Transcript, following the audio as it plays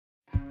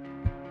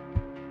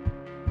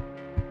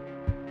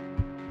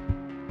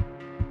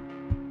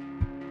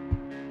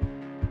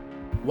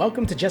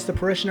Welcome to Just a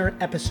Parishioner,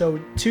 Episode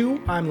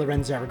 2. I'm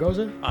Lorenz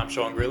Zaragoza. I'm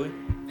Sean Greeley.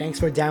 Thanks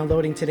for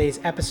downloading today's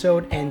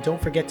episode, and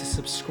don't forget to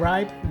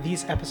subscribe.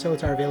 These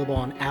episodes are available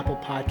on Apple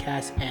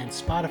Podcasts and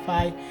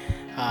Spotify.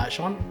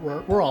 Sean,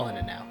 we're all in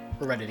it now.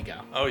 We're ready to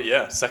go. Oh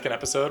yeah, second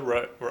episode.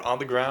 We're on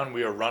the ground.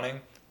 We are running.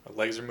 Our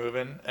legs are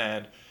moving,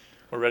 and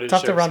we're ready to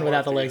Tough share to run some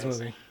without the more legs videos.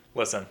 moving.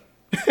 Listen,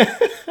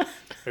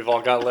 we've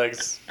all got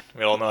legs.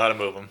 We all know how to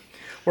move them.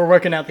 We're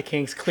working out the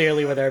kinks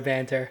clearly with our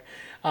banter.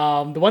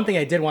 The one thing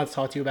I did want to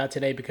talk to you about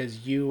today,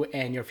 because you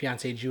and your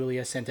fiancée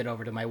Julia sent it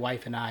over to my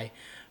wife and I,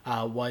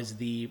 was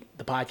the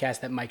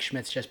podcast that Mike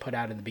Schmitz just put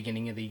out at the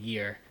beginning of the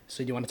year.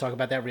 So do you want to talk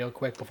about that real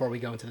quick before we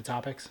go into the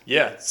topics?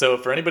 Yeah. So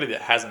for anybody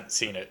that hasn't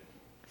seen it,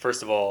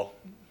 first of all,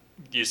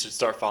 you should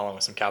start following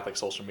some Catholic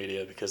social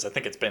media, because I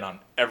think it's been on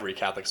every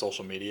Catholic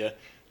social media.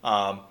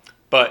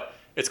 But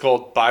it's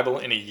called Bible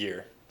in a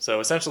Year. So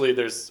essentially,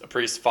 there's a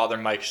priest, Father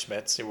Mike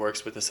Schmitz, who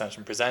works with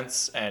Ascension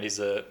Presents, and he's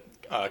a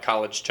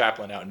college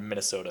chaplain out in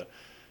Minnesota.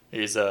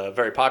 He's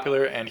very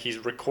popular, and he's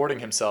recording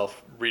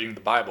himself reading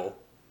the Bible,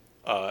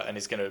 and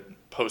he's going to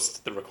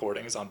post the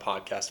recordings on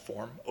podcast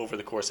form over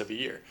the course of a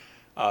year.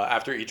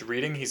 After each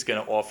reading, he's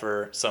going to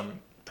offer some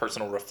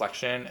personal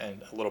reflection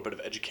and a little bit of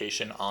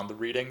education on the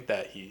reading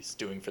that he's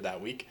doing for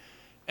that week.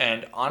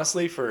 And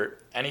honestly, for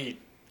any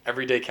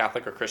everyday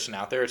Catholic or Christian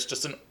out there, it's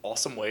just an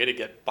awesome way to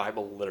get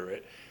Bible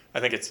literate. I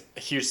think it's a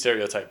huge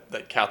stereotype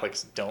that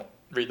Catholics don't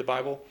read the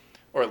Bible,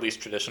 or at least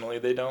traditionally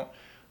they don't.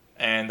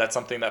 And that's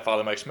something that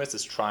Father Mike Schmitz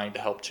is trying to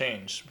help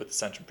change with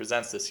Ascension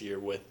Presents this year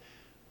with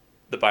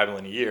the Bible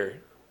in a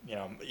Year. You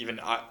know, even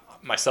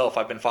myself,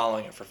 I've been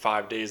following it for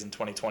 5 days in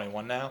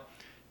 2021 now.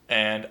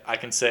 And I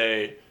can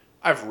say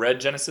I've read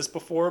Genesis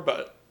before,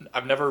 but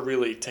I've never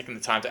really taken the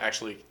time to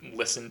actually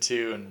listen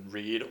to and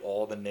read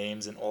all the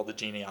names and all the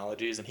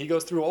genealogies. And he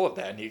goes through all of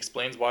that, and he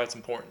explains why it's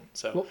important.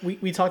 So Well,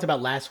 we talked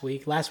about last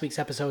week. Last week's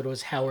episode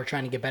was how we're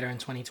trying to get better in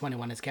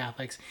 2021 as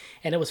Catholics,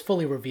 and it was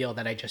fully revealed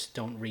that I just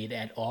don't read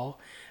at all.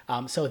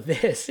 So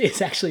this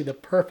is actually the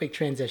perfect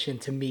transition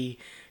to me,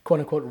 quote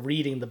unquote,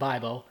 reading the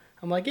Bible.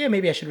 I'm like, yeah,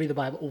 maybe I should read the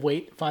Bible.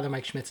 Wait, Father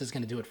Mike Schmitz is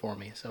going to do it for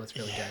me, so it's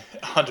really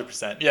good.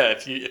 100%. Yeah,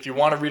 if you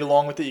want to read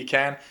along with it, you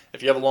can.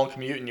 If you have a long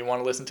commute and you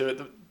want to listen to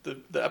it,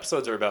 the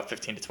episodes are about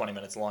 15 to 20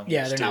 minutes long.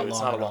 Yeah, they're not long.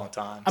 It's not a long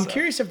time. I'm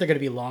curious if they're going to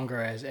be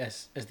longer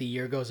as the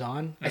year goes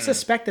on. I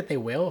suspect that they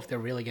will, if they're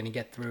really going to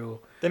get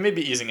through. They may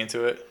be easing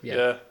into it.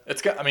 Yeah.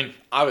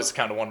 I was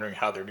kind of wondering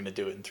how they're going to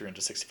do it in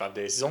 365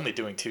 days. He's only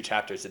doing 2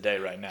 chapters a day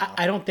right now.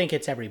 I don't think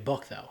it's every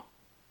book, though.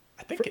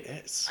 I think it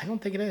is. I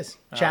don't think it is.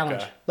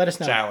 Challenge. Okay. Let us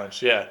know.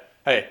 Challenge, yeah.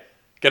 Hey,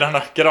 get on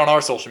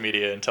our social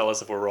media and tell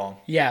us if we're wrong.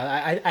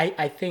 Yeah,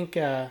 I think,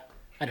 I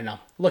don't know.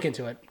 Look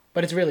into it.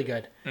 But it's really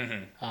good.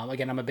 Mm-hmm.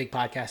 Again, I'm a big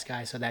podcast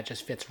guy, so that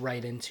just fits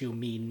right into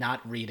me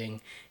not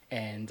reading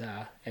and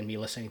me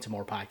listening to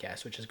more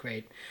podcasts, which is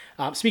great.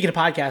 Speaking of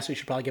podcasts, we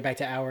should probably get back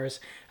to ours.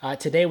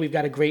 Today we've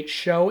got a great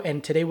show,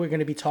 and today we're going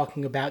to be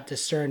talking about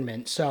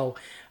discernment. So,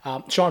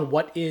 Sean,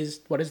 what is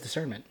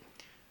discernment?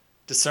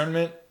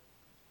 Discernment.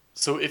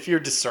 So if you're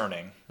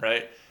discerning,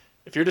 right?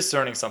 If you're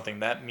discerning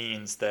something, that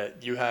means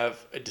that you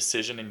have a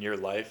decision in your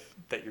life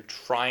that you're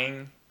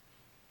trying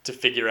to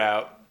figure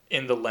out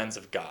in the lens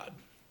of God.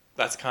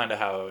 That's kind of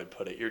how I would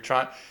put it.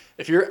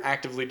 If you're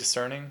actively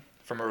discerning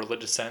from a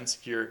religious sense,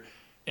 you're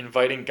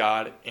inviting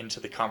God into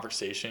the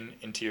conversation,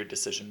 into your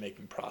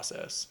decision-making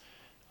process.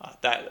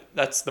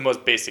 That's the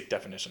most basic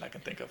definition I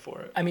can think of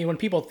for it. I mean, when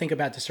people think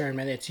about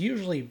discernment, it's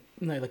usually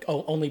like,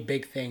 oh, only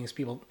big things.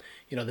 People,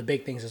 the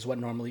big things is what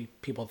normally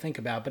people think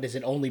about. But is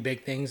it only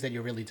big things that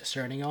you're really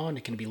discerning on?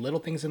 It can be little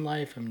things in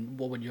life. And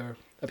what would your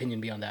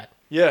opinion be on that?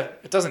 Yeah,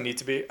 it doesn't need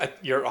to be.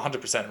 You're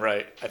 100%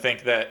 right. I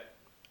think that,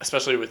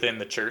 especially within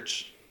the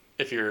church,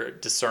 if you're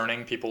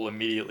discerning, people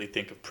immediately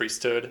think of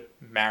priesthood,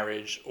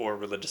 marriage, or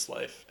religious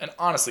life. And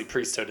honestly,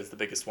 priesthood is the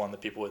biggest one that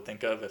people would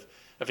think of.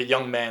 If a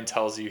young man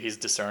tells you he's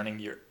discerning,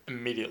 you're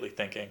immediately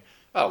thinking,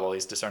 oh, well,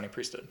 he's discerning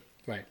priesthood.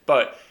 Right.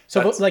 But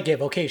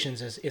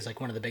vocations is like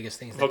one of the biggest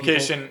things that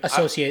people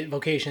associate.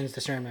 Vocations,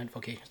 discernment,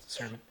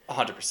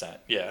 100%,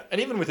 yeah.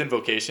 And even within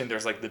vocation,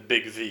 there's like the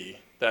big V,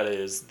 that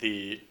is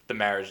the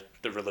marriage,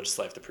 the religious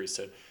life, the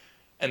priesthood.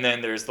 And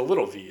then there's the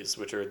little V's,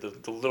 which are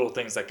the little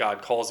things that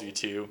God calls you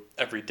to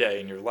every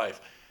day in your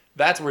life.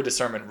 That's where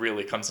discernment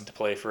really comes into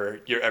play for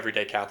your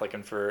everyday Catholic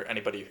and for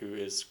anybody who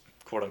is,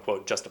 quote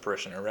unquote, just a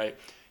parishioner, right?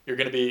 You're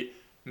going to be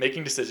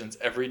making decisions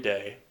every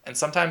day. And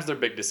sometimes they're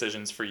big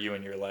decisions for you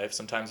in your life.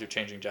 Sometimes you're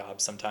changing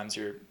jobs. Sometimes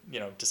you're,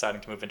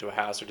 deciding to move into a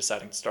house or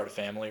deciding to start a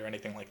family or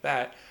anything like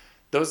that.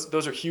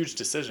 Those are huge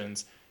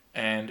decisions.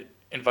 And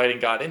inviting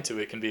God into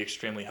it can be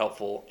extremely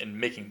helpful in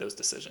making those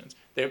decisions.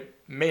 They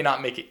may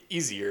not make it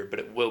easier, but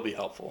it will be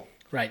helpful.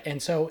 Right.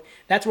 And so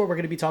that's what we're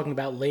going to be talking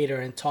about later,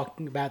 and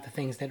talking about the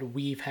things that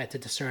we've had to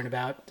discern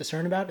about.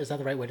 Discern about? Is that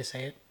the right way to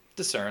say it?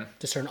 Discern.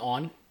 Discern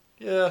on?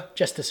 Yeah.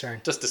 Just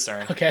discern. Just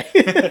discern. Okay.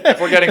 If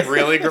we're getting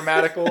really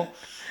grammatical,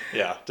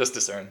 yeah, just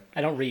discern.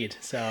 I don't read,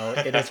 so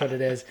it is what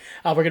it is.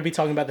 We're going to be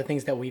talking about the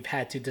things that we've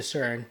had to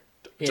discern.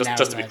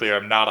 Just to be clear,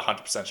 I'm not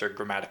 100% sure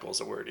grammatical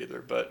is a word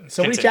either, but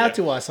so continue. reach out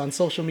to us on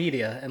social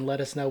media and let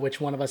us know which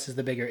one of us is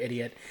the bigger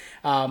idiot.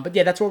 But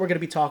yeah, that's what we're going to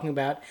be talking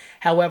about.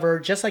 However,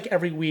 just like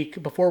every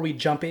week, before we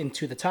jump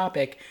into the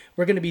topic,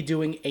 we're going to be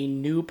doing a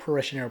new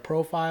parishioner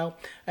profile.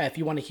 If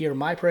you want to hear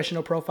my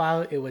parishioner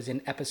profile, it was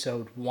in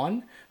episode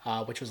 1,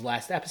 which was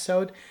last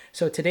episode.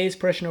 So today's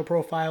parishioner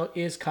profile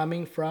is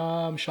coming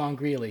from Sean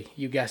Greeley.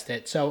 You guessed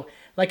it. So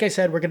like I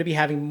said, we're going to be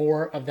having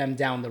more of them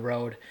down the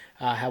road.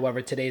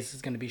 However, today's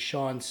is going to be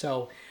Sean.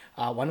 So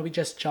why don't we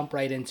just jump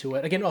right into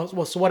it? Again,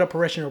 so what a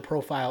parishioner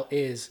profile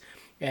is,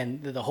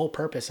 and the whole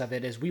purpose of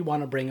it is we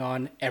want to bring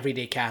on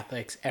everyday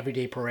Catholics,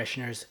 everyday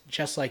parishioners,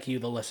 just like you,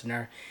 the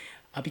listener,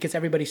 because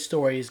everybody's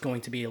story is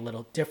going to be a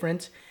little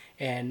different,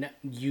 and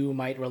you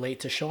might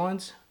relate to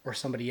Sean's or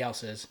somebody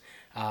else's.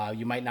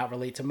 You might not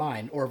relate to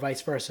mine, or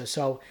vice versa.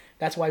 So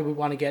that's why we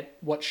want to get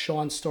what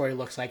Sean's story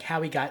looks like,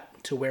 how he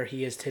got to where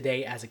he is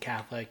today as a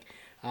Catholic.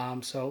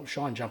 So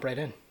Sean, jump right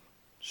in.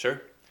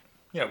 Sure.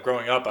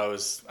 Growing up, I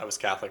was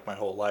Catholic my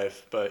whole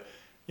life, but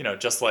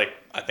just like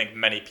I think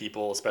many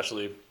people,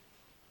 especially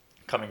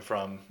coming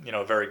from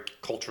a very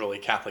culturally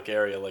Catholic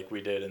area like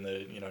we did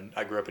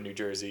I grew up in New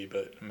Jersey,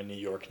 but I'm in New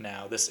York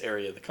now. This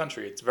area of the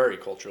country, it's very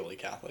culturally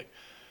Catholic.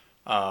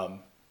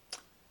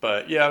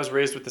 But yeah, I was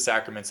raised with the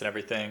sacraments and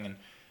everything, and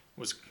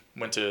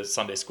went to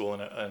Sunday school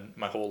and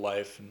my whole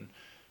life, and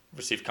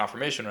received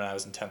confirmation when I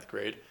was in 10th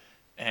grade.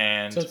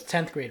 And so it's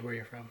 10th grade where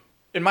you're from.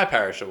 In my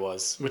parish it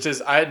was, which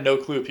is, I had no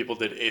clue people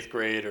did 8th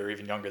grade or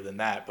even younger than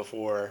that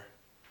before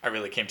I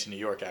really came to New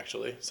York,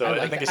 actually. So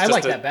I think it's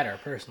just that better,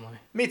 personally.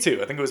 Me too.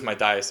 I think it was my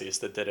diocese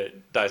that did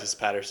it, Diocese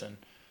Patterson.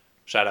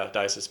 Shout out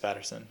Diocese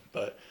Patterson.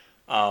 But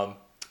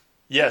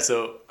yeah,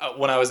 so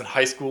when I was in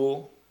high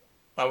school,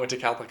 I went to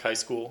Catholic high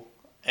school,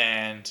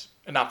 and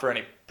not for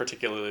any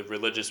particularly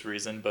religious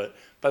reason, but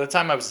by the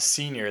time I was a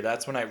senior,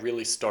 that's when I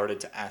really started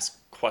to ask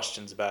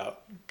questions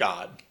about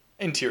God.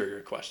 Interior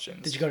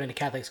questions. Did you go to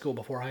Catholic school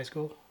before high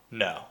school?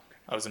 No.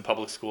 I was in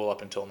public school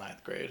up until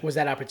 9th grade. Was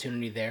that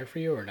opportunity there for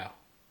you or no?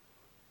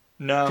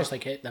 No. Just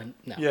like it? No.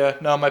 Yeah,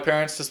 no, my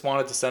parents just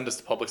wanted to send us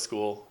to public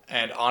school.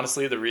 And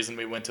honestly, the reason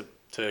we went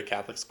to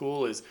Catholic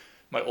school is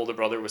my older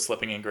brother was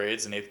slipping in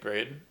grades in 8th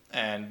grade,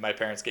 and my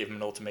parents gave him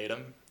an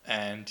ultimatum,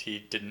 and he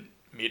didn't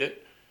meet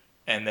it.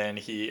 And then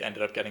he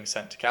ended up getting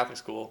sent to Catholic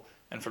school.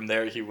 And from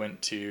there, he went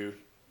to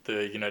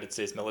the United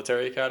States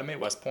Military Academy,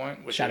 West Point.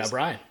 Shout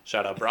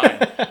out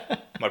Brian,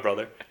 my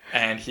brother.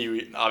 And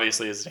he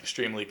obviously is an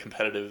extremely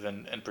competitive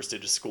and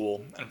prestigious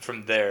school. And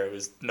from there, it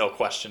was no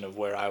question of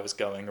where I was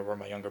going or where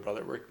my younger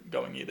brother were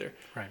going either.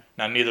 Right.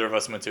 Now, neither of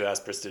us went to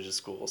as prestigious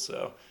schools,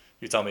 so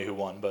you tell me who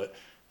won. But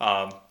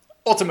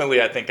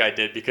ultimately, I think I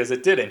did, because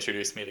it did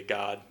introduce me to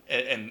God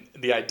and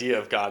the idea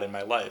of God in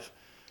my life.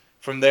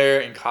 From there,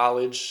 in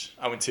college,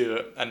 I went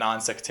to a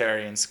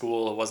non-sectarian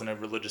school. It wasn't a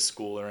religious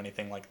school or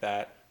anything like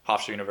that.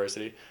 Hofstra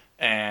University,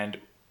 and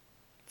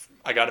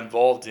I got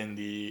involved in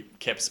the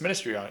campus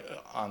ministry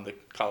on the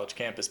college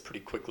campus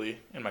pretty quickly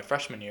in my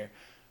freshman year,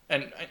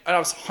 and I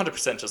was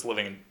 100% just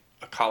living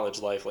a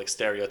college life, like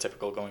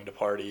stereotypical, going to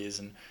parties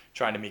and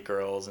trying to meet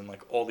girls and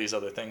like all these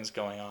other things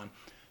going on.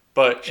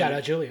 But shout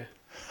out Julia.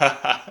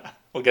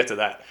 We'll get to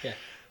that. Yeah.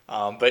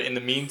 But in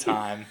the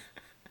meantime,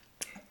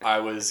 I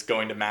was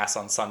going to mass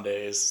on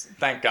Sundays.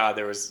 Thank God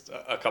there was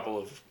a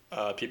couple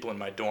of people in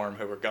my dorm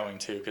who were going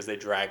too, because they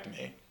dragged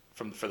me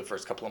for the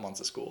first couple of months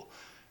of school.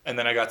 And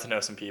then I got to know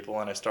some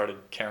people, and I started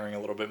caring a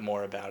little bit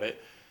more about it,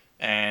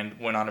 and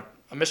went on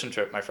a mission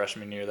trip my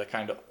freshman year that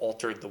kind of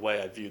altered the way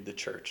I viewed the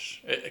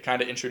church. It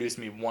kind of introduced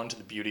me, one, to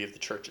the beauty of the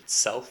church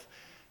itself,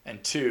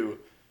 and two,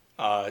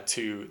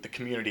 to the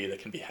community that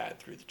can be had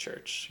through the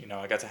church.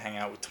 I got to hang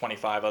out with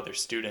 25 other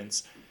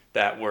students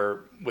that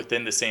were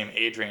within the same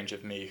age range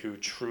of me, who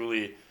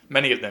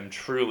many of them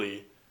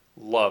truly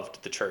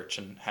loved the church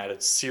and had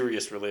a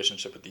serious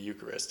relationship with the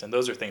Eucharist. And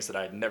those are things that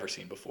I had never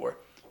seen before,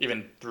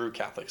 even through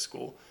Catholic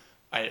school.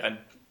 Was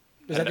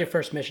that your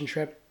first mission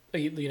trip?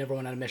 You never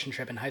went on a mission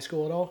trip in high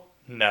school at all?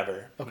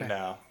 Never. Okay.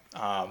 No.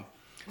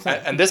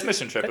 And this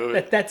mission trip...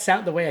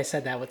 the way I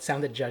said that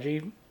sounded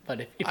judgy,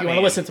 but if you want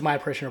to listen to my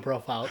parishioner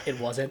profile, it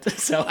wasn't.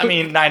 So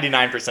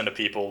 99% of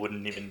people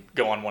wouldn't even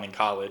go on one in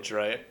college,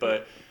 right?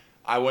 But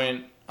I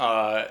went...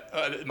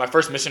 my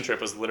first mission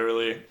trip was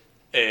literally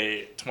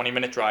a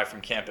 20-minute drive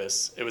from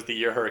campus. It was the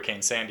year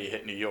Hurricane Sandy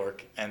hit New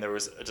York, and there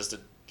was just a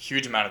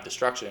huge amount of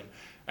destruction.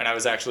 And I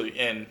was actually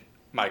in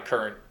my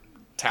current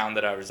town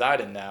that I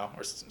reside in now,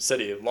 or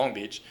city of Long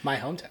Beach. My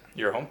hometown.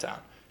 Your hometown.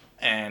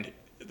 And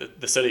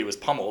the city was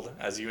pummeled,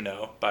 as you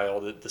know, by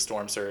all the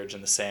storm surge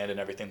and the sand and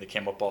everything that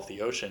came up off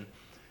the ocean.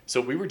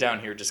 So we were down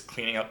here just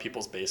cleaning up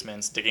people's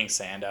basements, digging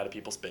sand out of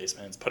people's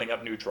basements, putting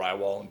up new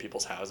drywall in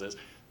people's houses.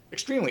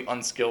 Extremely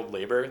unskilled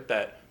labor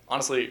that,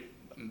 honestly,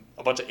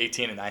 a bunch of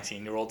 18 and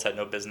 19-year-olds had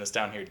no business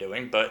down here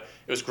doing, but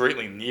it was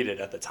greatly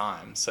needed at the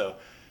time. So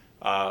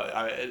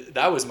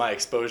that was my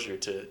exposure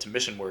to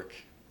mission work.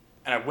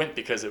 And I went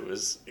because it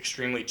was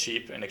extremely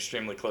cheap and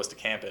extremely close to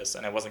campus,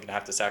 and I wasn't going to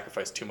have to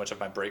sacrifice too much of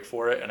my break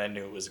for it, and I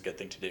knew it was a good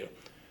thing to do.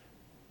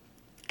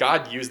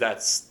 God used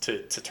that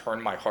to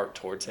turn my heart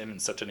towards him in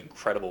such an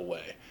incredible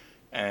way.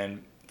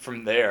 And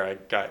from there, I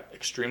got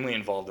extremely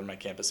involved in my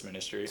campus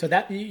ministry. So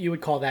that you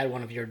would call that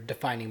one of your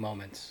defining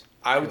moments?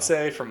 I would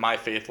say for my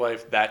faith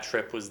life, that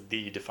trip was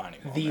the defining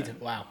moment.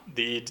 Wow.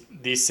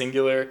 The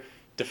singular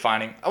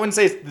defining, I wouldn't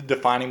say it's the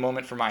defining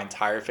moment for my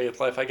entire faith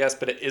life, I guess,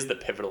 but it is the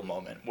pivotal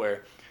moment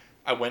where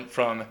I went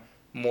from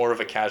more of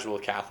a casual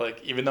Catholic,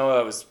 even though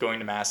I was going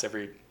to Mass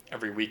every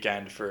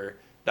weekend for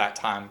that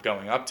time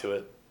going up to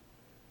it.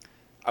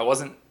 I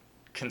wasn't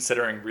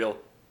considering real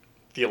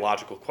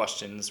theological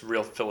questions,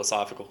 real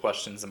philosophical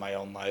questions in my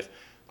own life.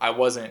 I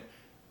wasn't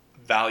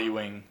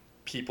valuing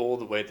people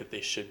the way that they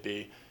should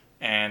be.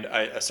 And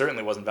I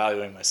certainly wasn't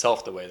valuing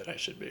myself the way that I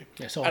should be.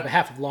 Yeah, so on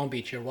behalf of Long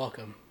Beach, you're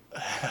welcome.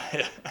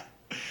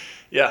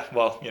 Yeah,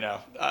 well,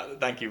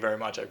 thank you very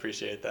much. I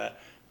appreciate that.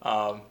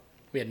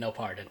 We had no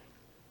part in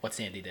what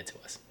Sandy did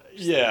to us.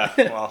 Yeah,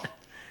 well,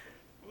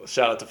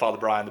 shout out to Father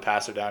Brian, the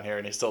pastor down here,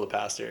 and he's still the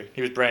pastor.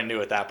 He was brand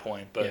new at that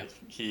point, but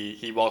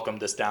he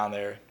welcomed us down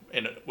there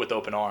with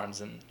open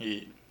arms, and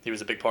he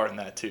was a big part in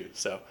that too.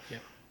 So,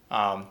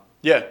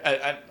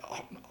 I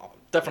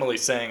definitely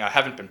saying I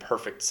haven't been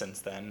perfect since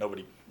then.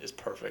 Nobody is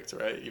perfect,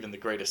 right? Even the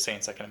greatest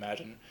saints I can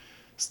imagine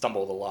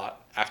stumbled a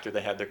lot after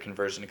they had their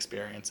conversion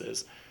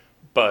experiences.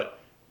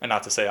 And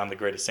not to say I'm the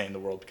greatest saint in the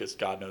world, because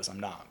God knows I'm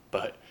not.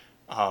 But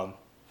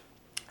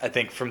I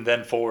think from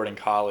then forward in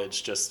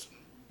college, just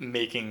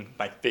making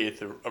my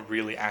faith a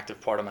really active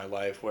part of my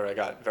life, where I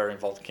got very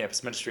involved in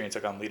campus ministry and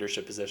took on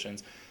leadership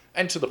positions,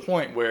 and to the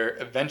point where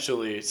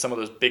eventually some of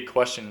those big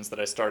questions that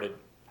I started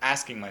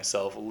asking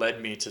myself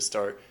led me to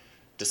start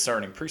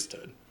discerning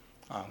priesthood,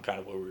 kind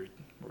of what we were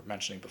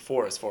mentioning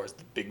before as far as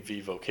the big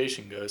V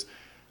vocation goes.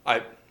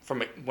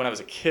 When I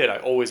was a kid, I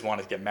always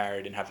wanted to get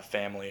married and have a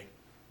family.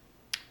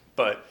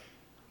 But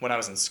when I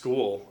was in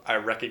school, I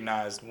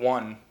recognized,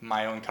 one,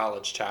 my own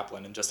college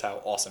chaplain and just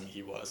how awesome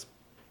he was.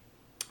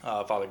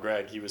 Father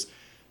Greg, he was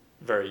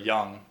very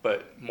young,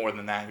 but more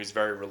than that, he was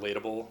very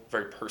relatable,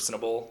 very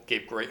personable,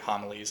 gave great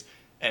homilies,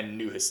 and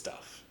knew his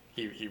stuff.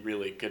 He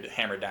really could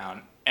hammer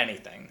down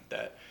anything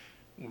that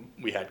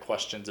we had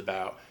questions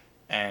about.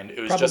 And it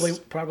was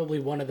probably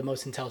one of the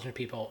most intelligent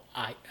people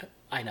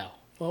I know.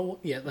 Well,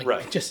 yeah,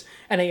 right.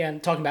 And again,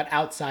 talking about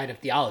outside of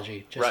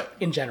theology, just right.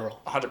 In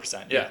general.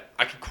 100%, yeah.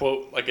 I could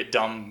quote like a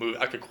dumb movie.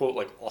 I could quote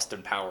like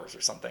Austin Powers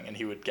or something, and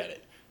he would get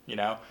it,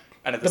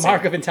 And the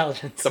mark of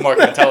intelligence. The mark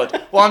of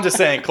intelligence. Well, I'm just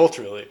saying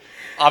culturally.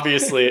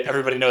 Obviously,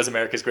 everybody knows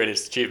America's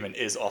greatest achievement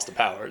is Austin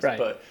Powers, right.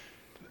 But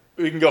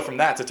we can go from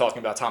that to talking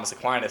about Thomas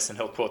Aquinas, and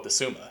he'll quote the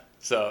Summa.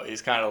 So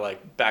he's kind of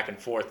like back and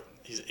forth.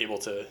 He's able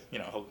to,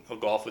 he'll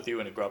golf with you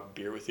and he'll grab a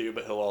beer with you,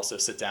 but he'll also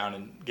sit down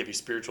and give you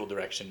spiritual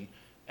direction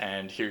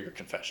and hear your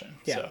confession.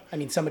 Yeah, so, I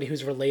mean, somebody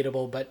who's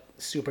relatable but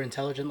super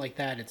intelligent like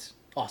that, it's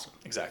awesome.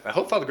 Exactly. I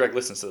hope Father Greg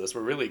listens to this.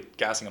 We're really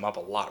gassing him up a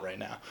lot right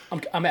now.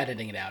 I'm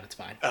editing it out. It's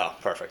fine. Oh,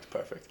 perfect.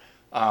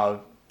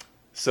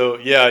 So,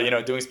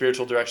 yeah, doing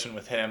spiritual direction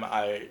with him,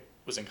 I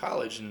was in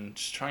college and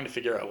just trying to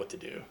figure out what to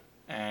do.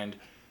 And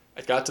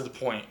I got to the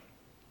point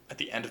at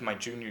the end of my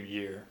junior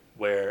year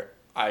where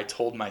I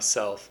told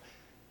myself,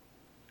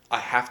 I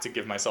have to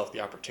give myself the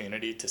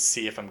opportunity to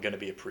see if I'm going to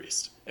be a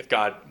priest, if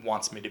God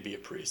wants me to be a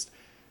priest.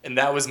 And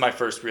that was my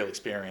first real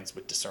experience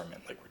with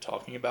discernment, like we're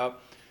talking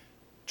about.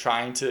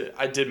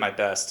 I did my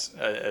best,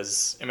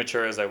 as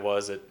immature as I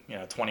was at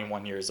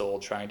 21 years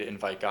old, trying to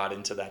invite God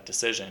into that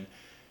decision,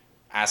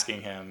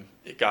 asking him,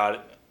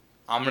 God,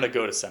 I'm going to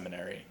go to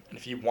seminary, and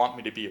if you want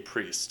me to be a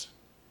priest,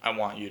 I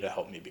want you to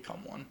help me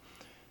become one.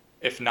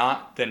 If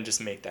not, then just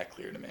make that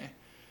clear to me.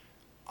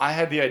 I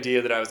had the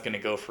idea that I was going to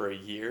go for a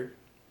year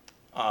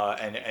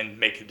and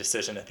make a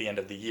decision at the end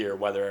of the year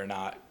whether or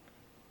not,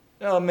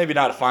 maybe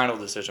not a final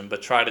decision,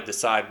 but try to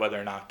decide whether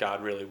or not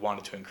God really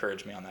wanted to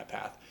encourage me on that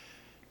path.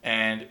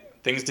 And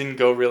things didn't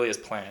go really as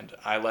planned.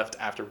 I left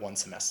after one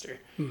semester.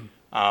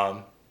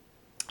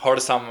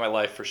 Hardest time of my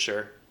life for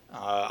sure.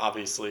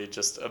 Obviously,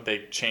 just a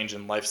big change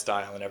in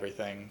lifestyle and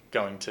everything,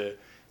 going to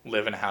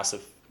live in a house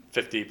of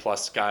 50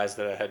 plus guys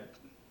that I had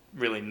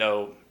really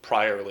no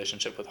prior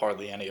relationship with,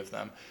 hardly any of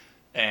them.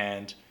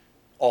 And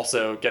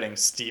also getting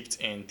steeped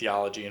in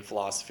theology and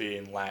philosophy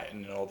and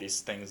Latin and all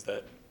these things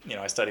that,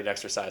 I studied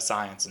exercise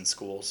science in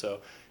school.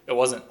 So it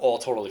wasn't all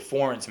totally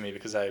foreign to me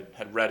because I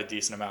had read a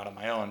decent amount on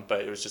my own,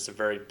 but it was just a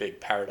very big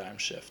paradigm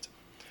shift.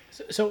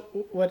 So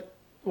what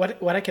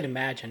I can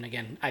imagine,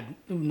 again, I'm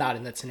not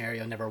in that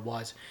scenario, never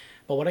was,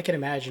 but what I can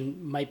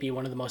imagine might be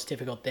one of the most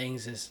difficult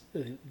things is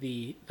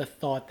the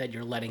thought that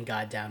you're letting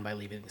God down by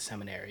leaving the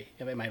seminary.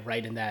 Am I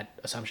right in that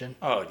assumption?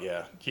 Oh,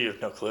 yeah. You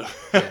have no clue.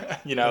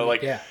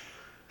 Yeah.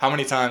 How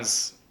many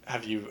times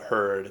have you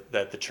heard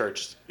that the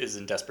church is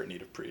in desperate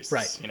need of priests?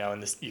 Right.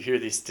 And you hear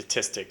these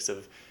statistics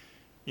of,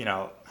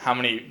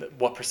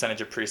 what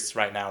percentage of priests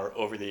right now are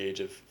over the age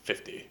of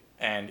 50.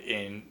 And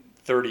in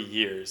 30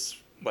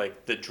 years,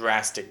 like the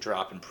drastic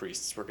drop in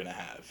priests we're going to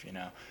have,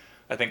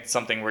 I think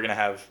we're going to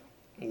have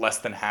less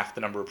than half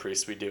the number of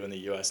priests we do in the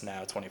U.S.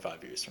 now,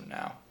 25 years from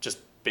now, just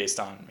based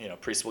on,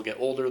 priests will get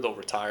older, they'll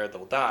retire,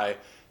 they'll die,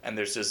 and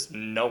there's just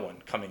no one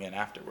coming in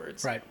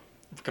afterwards. Right.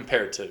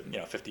 Compared to,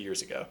 50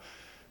 years ago.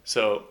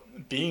 So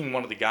being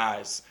one of the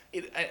guys,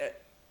 and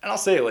I'll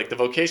say, like, the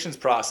vocations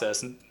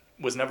process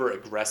was never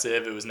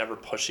aggressive. It was never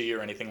pushy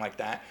or anything like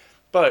that.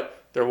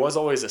 But there was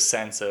always a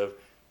sense of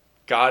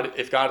God.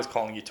 If God is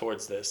calling you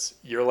towards this,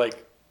 you're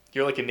like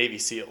a Navy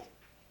SEAL.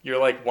 You're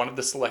like one of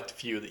the select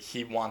few that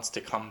he wants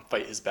to come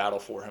fight his battle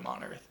for him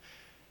on earth.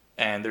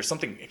 And there's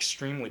something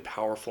extremely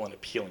powerful and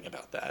appealing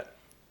about that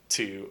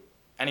to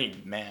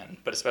any man,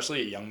 but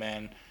especially a young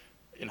man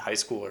in high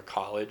school or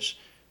college.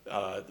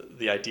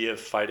 The idea of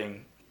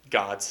fighting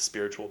God's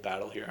spiritual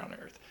battle here on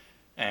earth.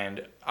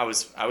 And I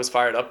was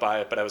fired up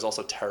by it, but I was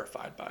also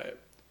terrified by it.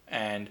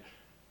 And,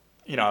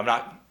 I'm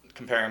not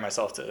comparing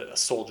myself to a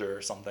soldier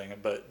or something,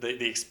 but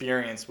the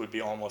experience would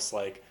be almost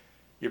like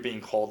you're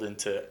being called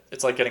into,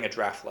 it's like getting a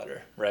draft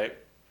letter, right?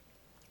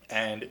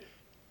 And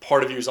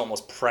part of you is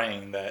almost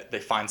praying that they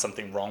find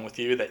something wrong with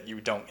you, that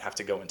you don't have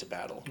to go into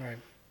battle. Right.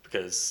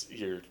 Because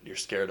you're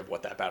scared of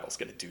what that battle's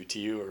going to do to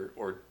you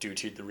or do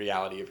to the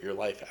reality of your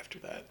life after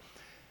that.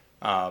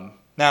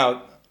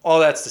 Now, all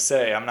that's to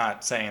say, I'm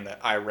not saying that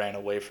I ran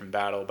away from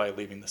battle by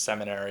leaving the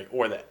seminary,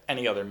 or that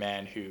any other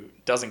man who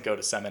doesn't go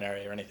to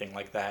seminary or anything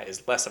like that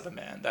is less of a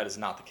man. That is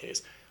not the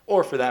case.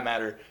 Or for that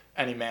matter,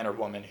 any man or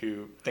woman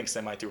who thinks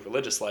they might do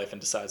religious life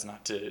and decides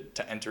not to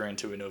enter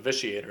into a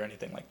novitiate or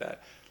anything like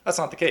that. That's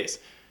not the case.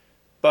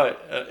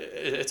 But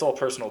it's all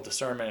personal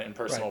discernment and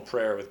personal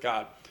prayer with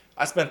God.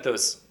 I spent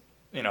those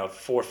 4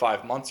 or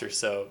 5 months or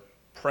so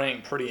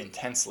praying pretty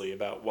intensely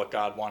about what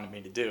God wanted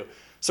me to do.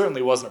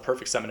 Certainly wasn't a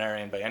perfect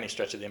seminarian by any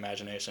stretch of the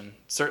imagination.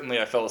 Certainly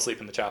I fell asleep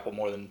in the chapel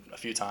more than a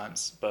few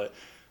times, but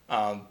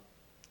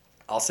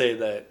I'll say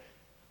that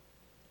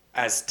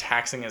as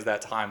taxing as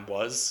that time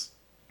was,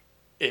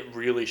 it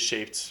really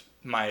shaped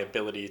my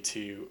ability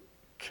to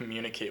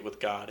communicate with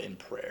God in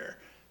prayer.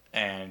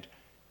 And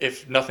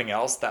if nothing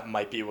else, that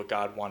might be what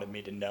God wanted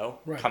me to know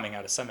coming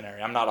out of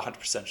seminary. I'm not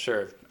 100%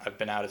 sure. I've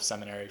been out of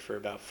seminary for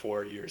about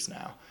 4 years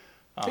now.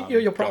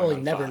 You'll probably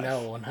never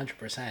know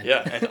 100%.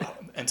 Yeah,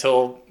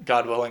 until,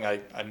 God willing,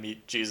 I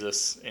meet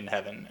Jesus in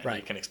heaven and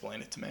he can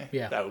explain it to me.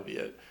 Yeah. That would be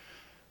it.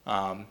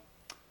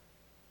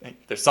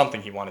 There's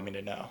something he wanted me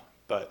to know,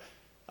 but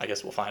I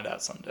guess we'll find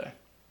out someday.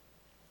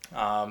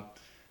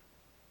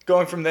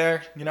 Going from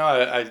there,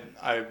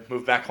 I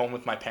moved back home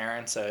with my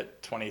parents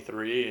at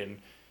 23, and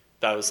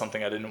that was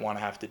something I didn't want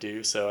to have to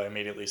do, so I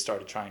immediately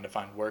started trying to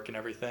find work and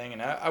everything.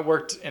 And I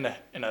worked in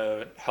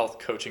a health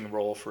coaching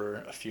role for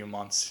a few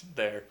months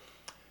there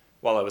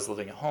while I was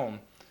living at home.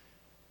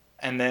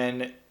 And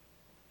then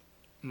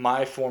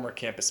my former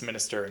campus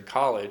minister in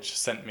college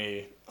sent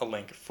me a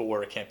link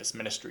for a campus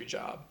ministry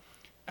job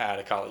at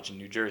a college in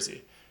New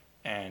Jersey.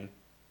 And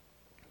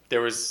there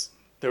was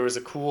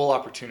a cool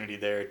opportunity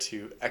there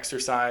to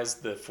exercise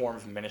the form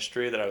of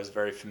ministry that I was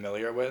very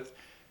familiar with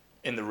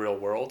in the real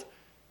world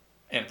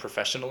and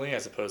professionally,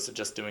 as opposed to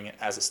just doing it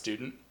as a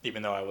student,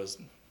 even though I was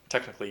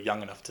technically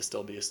young enough to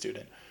still be a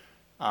student.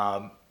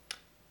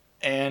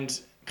 And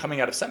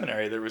coming out of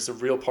seminary, there was a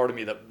real part of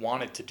me that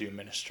wanted to do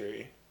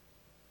ministry.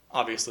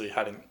 Obviously,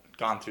 hadn't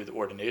gone through the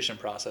ordination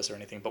process or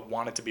anything, but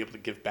wanted to be able to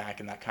give back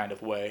in that kind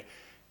of way.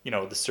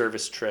 The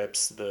service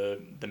trips, the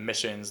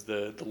missions,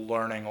 the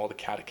learning, all the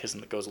catechism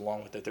that goes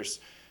along with it. There's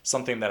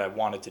something that I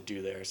wanted to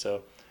do there.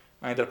 So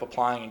I ended up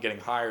applying and getting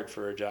hired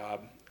for a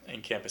job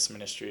in campus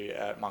ministry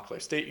at Montclair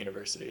State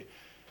University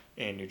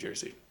in New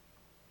Jersey.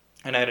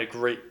 And I had a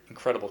great,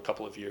 incredible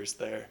couple of years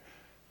there.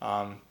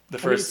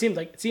 It seemed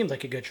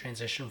like a good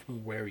transition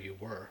from where you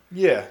were.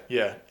 Yeah,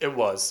 it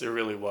was. It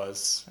really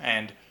was.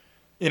 And,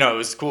 it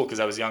was cool because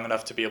I was young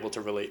enough to be able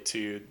to relate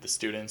to the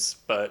students,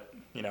 but,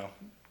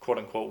 quote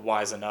unquote,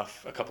 wise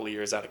enough a couple of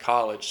years out of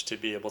college to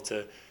be able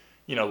to,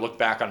 look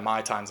back on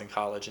my times in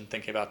college and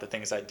think about the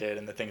things I did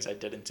and the things I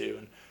didn't do,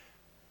 and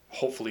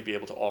hopefully be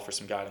able to offer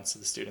some guidance to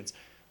the students.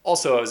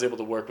 Also, I was able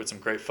to work with some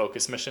great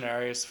Focus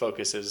missionaries.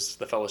 Focus is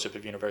the Fellowship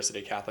of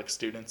University Catholic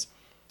Students,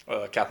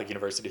 Catholic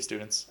University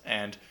students,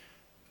 and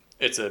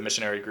it's a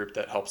missionary group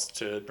that helps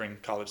to bring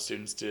college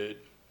students to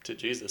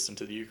Jesus and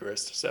to the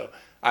Eucharist. So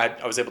I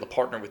was able to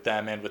partner with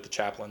them and with the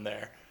chaplain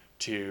there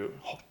to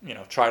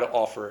try to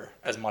offer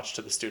as much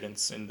to the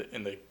students in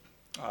the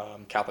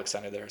Catholic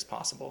Center there as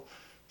possible.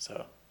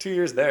 So 2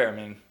 years there,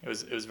 it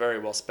was very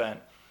well spent.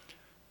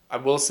 I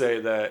will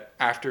say that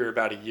after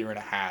about a year and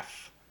a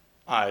half,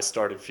 I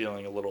started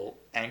feeling a little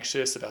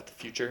anxious about the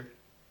future.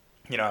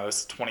 I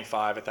was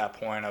 25 at that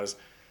point. I was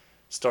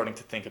starting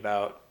to think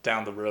about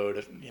down the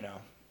road,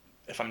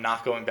 if I'm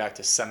not going back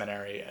to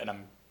seminary and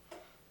I'm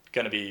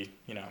going to be,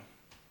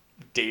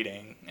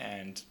 dating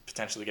and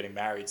potentially getting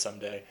married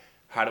someday,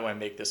 how do I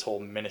make this whole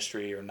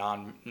ministry or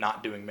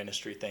not doing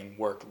ministry thing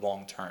work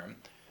long term?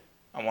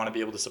 I want to be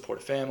able to support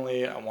a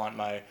family. I want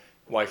my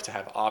wife to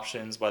have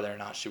options, whether or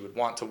not she would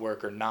want to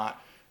work or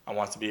not. I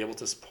want to be able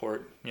to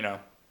support,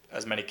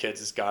 as many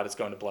kids as God is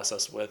going to bless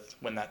us with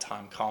when that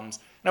time comes.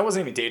 And I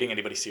wasn't even dating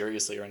anybody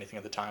seriously or anything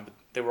at the time, but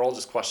they were all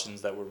just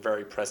questions that were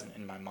very present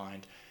in my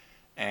mind.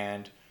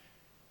 And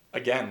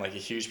again, like a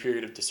huge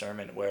period of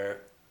discernment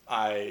where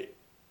I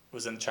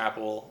was in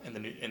chapel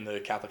in the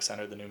Catholic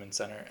Center, the Newman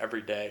Center,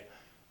 every day,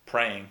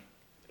 praying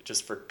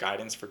just for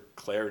guidance, for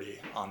clarity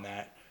on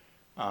that.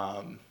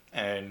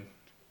 And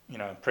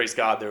praise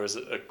God, there was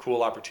a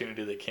cool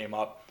opportunity that came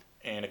up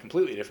in a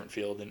completely different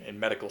field in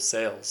medical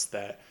sales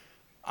that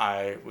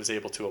I was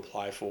able to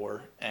apply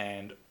for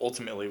and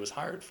ultimately was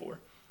hired for.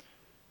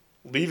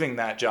 Leaving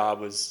that job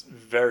was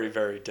very,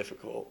 very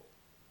difficult.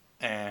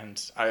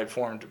 And I had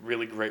formed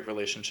really great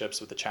relationships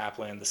with the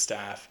chaplain, the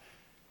staff,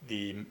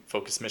 the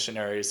focus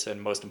missionaries,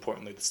 and most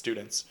importantly, the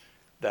students.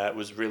 That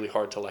was really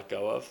hard to let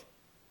go of.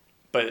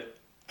 But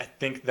I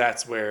think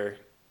that's where,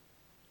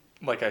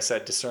 like I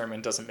said,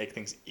 discernment doesn't make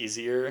things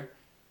easier,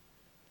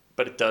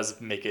 but it does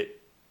make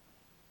it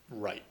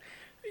right.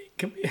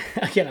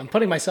 Again, I'm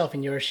putting myself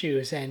in your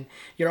shoes, and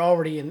you're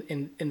already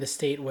in the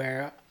state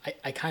where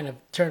I kind of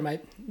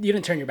you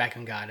didn't turn your back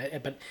on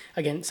God, but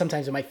again,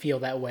 sometimes it might feel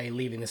that way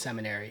leaving the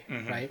seminary,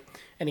 right?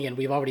 And again,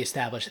 we've already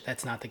established that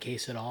that's not the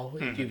case at all.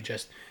 You've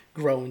just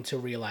grown to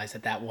realize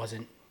that that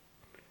wasn't,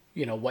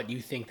 what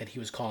you think that he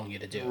was calling you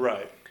to do.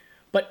 Right.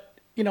 But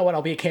you know what?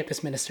 I'll be a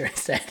campus minister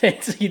instead.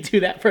 And so you do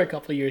that for a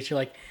couple of years. You're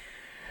like,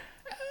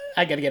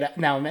 I gotta get out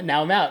now. I'm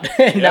out.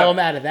 Now I'm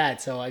out of that.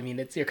 So I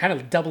mean, you're kind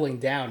of doubling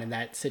down in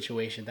that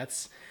situation.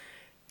 That's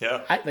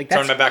Turn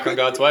my back on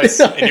God twice.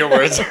 In your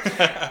words.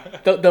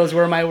 Those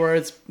were my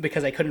words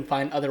because I couldn't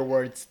find other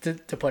words to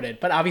put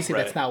it. But obviously,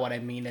 Right. that's not what I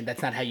mean, and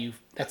that's not how you.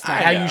 That's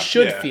not how you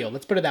should feel.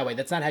 Let's put it that way.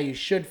 That's not how you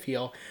should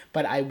feel.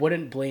 But I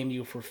wouldn't blame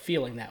you for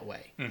feeling that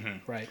way.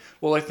 Right.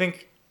 Well, I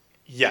think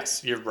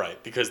yes, you're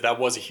right, because that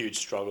was a huge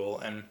struggle,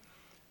 and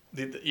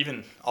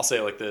even I'll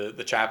say like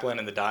the chaplain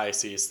and the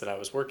diocese that I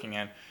was working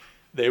in,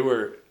 they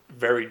were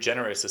very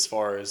generous as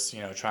far as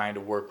trying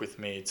to work with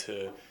me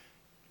to.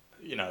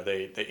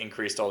 They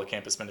increased all the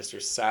campus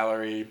ministers'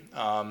 salary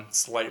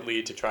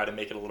slightly to try to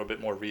make it a little bit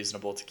more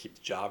reasonable to keep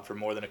the job for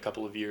more than a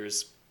couple of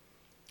years.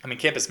 I mean,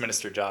 campus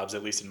minister jobs,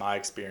 at least in my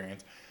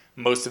experience,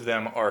 most of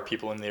them are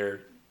people in their,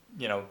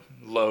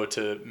 low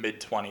to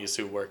mid-20s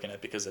who work in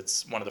it because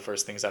it's one of the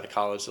first things out of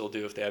college they'll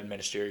do if they have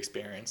ministerial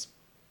experience,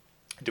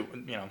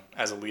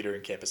 as a leader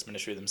in campus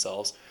ministry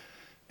themselves.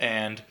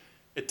 And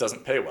it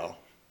doesn't pay well,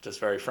 just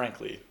very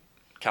frankly.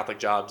 Catholic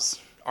jobs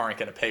aren't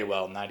going to pay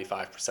well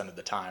 95% of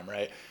the time,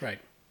 right? Right.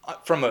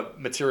 From a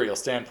material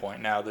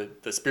standpoint, now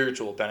the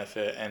spiritual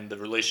benefit and the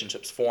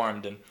relationships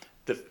formed and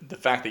the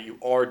fact that you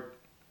are,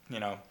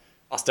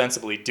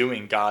 ostensibly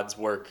doing God's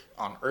work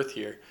on earth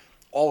here,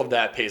 all of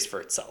that pays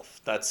for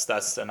itself.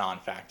 That's a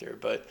non-factor.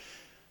 But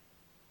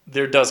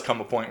there does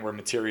come a point where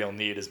material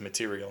need is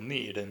material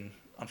need, and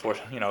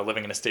unfortunately,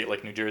 living in a state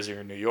like New Jersey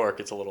or New York,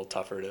 it's a little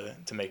tougher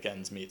to make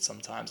ends meet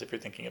sometimes if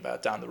you're thinking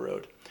about down the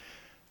road.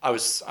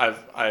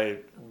 I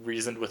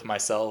reasoned with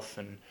myself,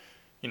 and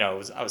I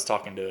was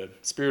talking to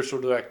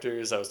spiritual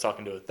directors, I was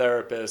talking to a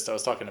therapist, I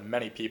was talking to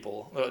many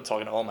people,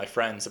 talking to all my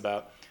friends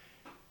about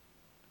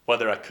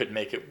whether I could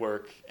make it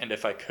work, and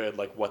if I could,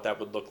 like what that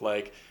would look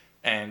like.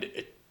 And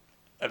it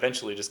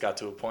eventually just got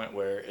to a point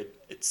where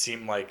it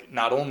seemed like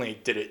not only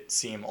did it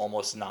seem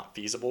almost not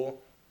feasible,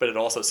 but it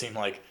also seemed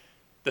like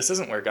this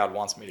isn't where God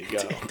wants me to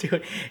go.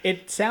 Dude,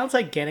 it sounds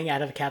like getting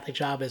out of a Catholic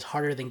job is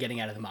harder than getting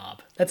out of the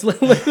mob. That's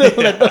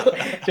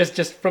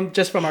just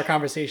from our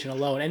conversation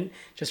alone, and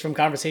just from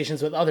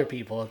conversations with other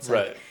people. It's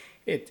like,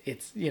 Right.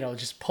 It's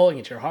just pulling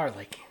at your heart.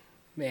 Like,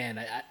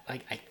 man, I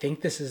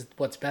think this is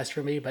what's best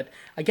for me. But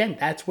again,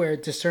 that's where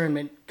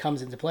discernment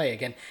comes into play.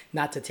 Again,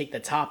 not to take the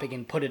topic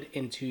and put it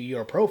into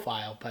your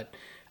profile, but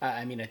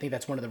I think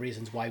that's one of the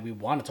reasons why we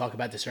want to talk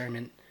about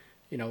discernment.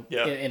 In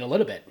a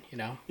little bit,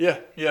 Yeah.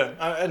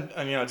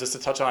 And just to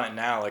touch on it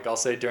now, like I'll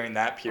say during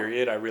that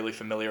period, I really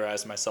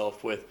familiarized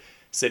myself with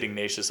St.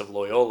 Ignatius of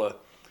Loyola.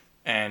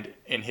 And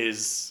in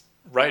his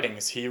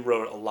writings, he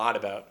wrote a lot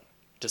about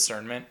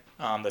discernment.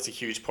 That's a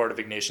huge part of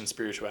Ignatian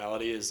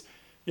spirituality is,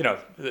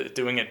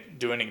 doing an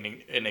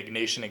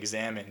Ignatian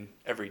examen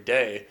every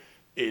day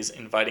is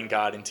inviting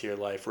God into your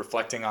life,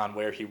 reflecting on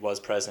where he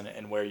was present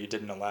and where you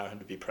didn't allow him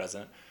to be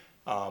present,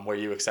 where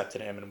you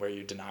accepted him and where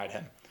you denied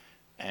him,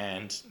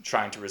 and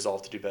trying to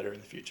resolve to do better in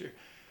the future.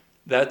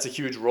 That's a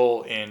huge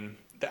role in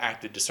the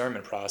active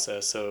discernment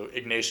process. So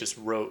Ignatius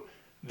wrote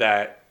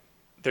that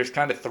there's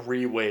kind of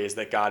three ways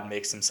that God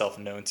makes himself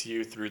known to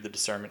you through the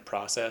discernment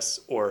process,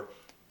 or,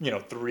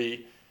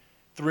 three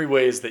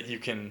ways that you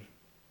can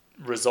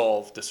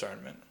resolve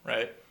discernment,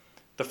 right?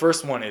 The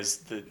first one is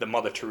the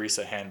Mother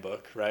Teresa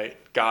handbook, right?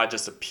 God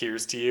just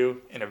appears to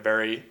you in a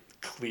very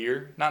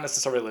clear, not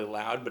necessarily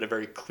loud, but a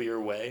very clear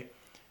way,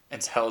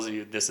 and tells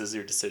you this is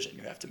your decision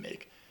you have to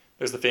make.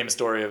 There's the famous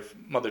story of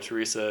Mother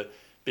Teresa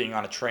being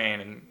on a train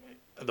and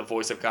the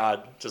voice of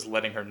God just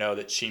letting her know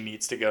that she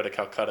needs to go to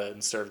Calcutta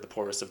and serve the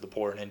poorest of the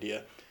poor in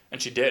India.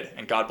 And she did,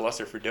 and God bless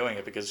her for doing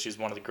it, because she's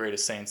one of the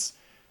greatest saints,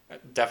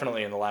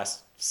 definitely in the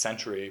last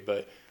century,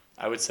 but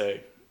I would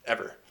say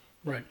ever.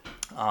 Right.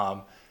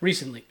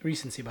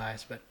 Recency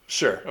bias, but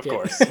sure, of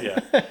course,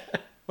 yeah.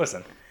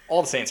 Listen,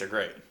 all the saints are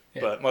great,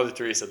 but Mother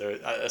Teresa,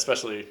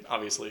 especially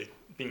obviously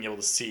being able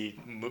to see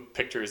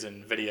pictures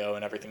and video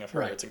and everything of her.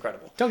 Right. It's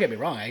incredible. Don't get me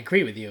wrong, I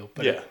agree with you,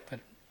 but, Yeah. but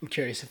I'm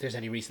curious if there's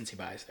any recency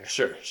bias there.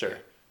 Sure.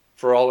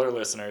 For all our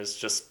listeners,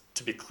 just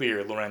to be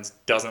clear, Lorenz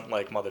doesn't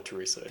like Mother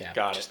Teresa. Yeah,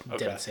 Got just it.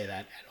 Okay. didn't say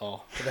that at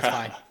all. But that's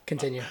fine.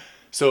 Continue.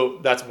 So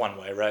that's one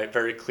way, right?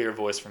 Very clear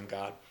voice from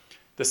God.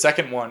 The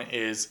second one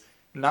is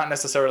not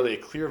necessarily a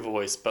clear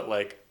voice, but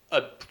like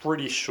a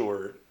pretty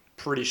sure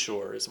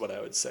is what I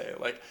would say.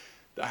 Like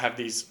I have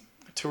these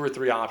 2 or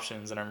 3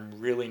 options and I'm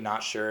really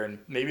not sure, and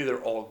maybe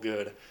they're all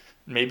good.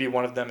 Maybe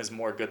one of them is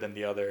more good than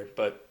the other,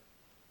 but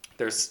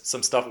there's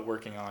some stuff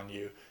working on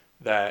you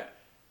that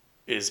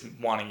is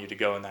wanting you to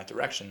go in that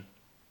direction.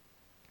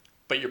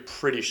 But you're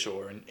pretty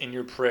sure, and in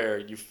your prayer,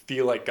 you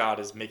feel like God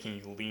is making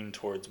you lean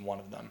towards one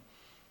of them.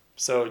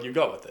 So you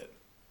go with it.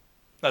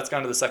 That's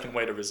kind of the second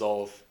way to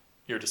resolve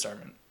your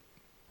discernment.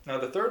 Now,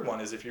 the third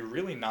one is if you're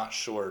really not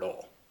sure at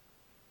all,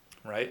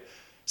 right?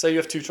 Say you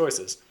have 2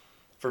 choices.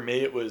 For me,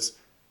 it was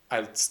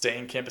I'd stay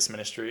in campus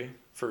ministry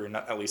for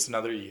at least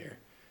another year.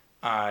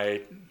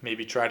 I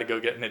maybe try to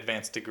go get an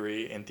advanced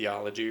degree in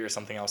theology or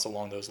something else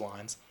along those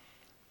lines.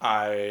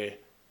 I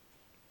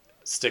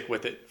stick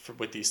with it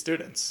with these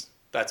students.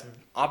 That's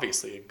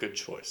obviously a good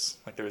choice.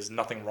 Like there is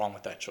nothing wrong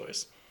with that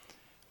choice.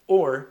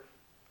 Or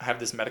I have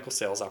this medical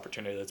sales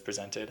opportunity that's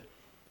presented.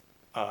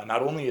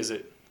 Not only is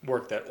it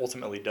work that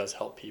ultimately does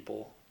help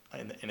people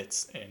in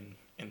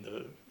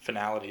the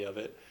finality of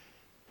it,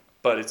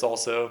 but it's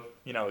also,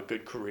 a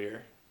good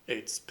career.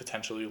 It's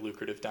potentially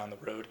lucrative down the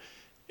road.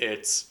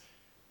 It's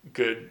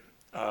good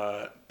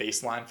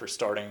baseline for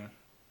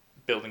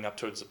building up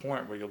towards the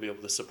point where you'll be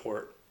able to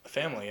support a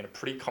family in a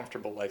pretty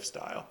comfortable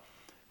lifestyle.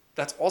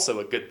 That's also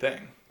a good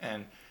thing.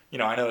 And,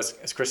 I know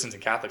as Christians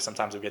and Catholics,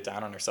 sometimes we get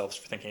down on ourselves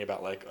for thinking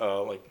about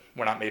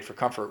we're not made for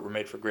comfort, we're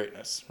made for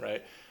greatness,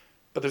 right?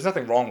 But there's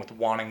nothing wrong with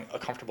wanting a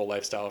comfortable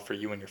lifestyle for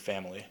you and your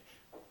family.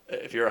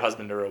 If you're a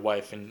husband or a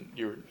wife and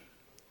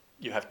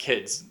you have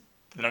kids,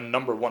 the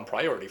number one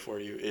priority for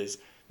you is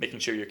making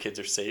sure your kids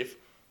are safe,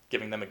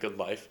 giving them a good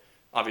life,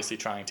 obviously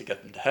trying to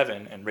get them to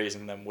heaven and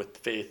raising them with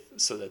faith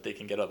so that they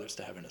can get others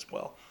to heaven as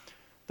well.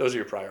 Those are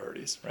your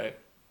priorities, right?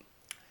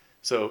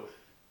 So,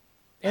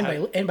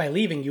 and by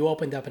leaving, you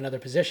opened up another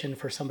position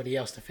for somebody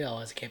else to fill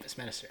as a campus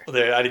minister.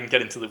 I didn't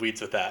get into the weeds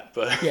with that,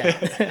 but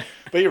yeah.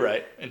 But you're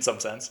right in some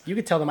sense. You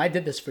could tell them I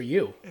did this for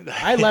you.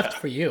 I left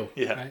for you.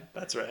 Yeah, right?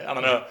 That's right. I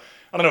don't know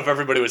if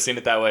everybody would have seen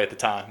it that way at the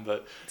time,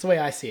 but it's the way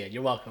I see it.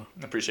 You're welcome.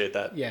 I appreciate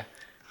that. Yeah.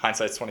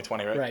 Hindsight's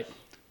 20/20, right?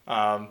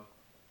 Right.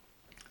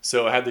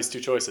 So I had these 2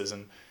 choices,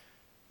 and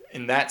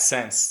in that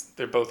sense,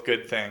 they're both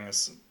good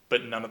things,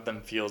 but none of them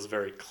feels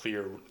very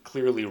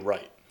clearly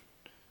right.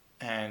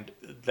 And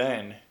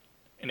then,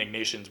 in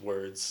Ignatian's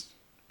words,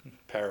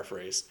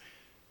 paraphrased,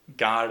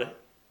 God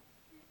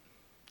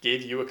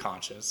gave you a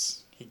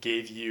conscience. He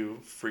gave you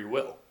free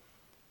will.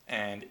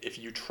 And if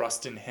you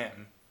trust in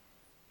him,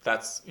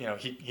 that's,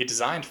 he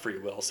designed free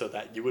will so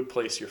that you would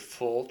place your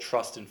full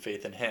trust and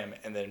faith in him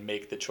and then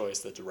make the choice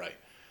that's right.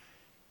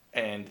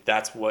 And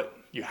that's what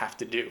you have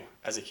to do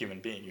as a human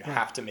being. You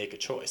have to make a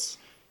choice.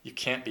 You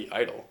can't be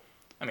idle.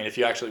 I mean, if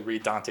you actually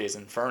read Dante's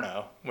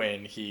Inferno,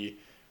 when he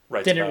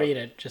writes Didn't read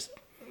it, just...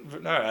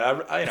 No,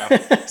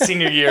 I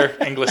senior year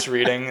English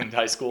reading in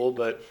high school,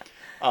 but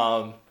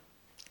at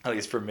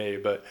least for me,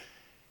 but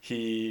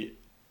he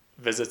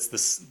visits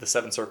the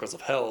 7 circles of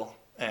hell,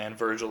 and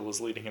Virgil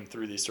was leading him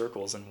through these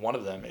circles, and one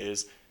of them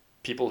is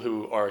people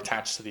who are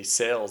attached to these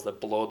sails that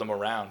blow them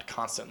around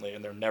constantly,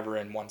 and they're never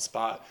in one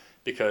spot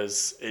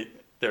because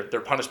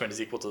their punishment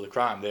is equal to the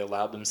crime. They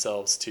allowed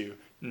themselves to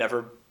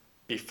never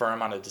be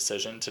firm on a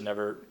decision, to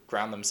never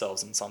ground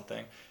themselves in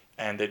something,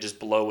 and they just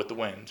blow with the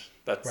wind.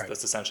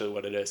 That's essentially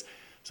what it is.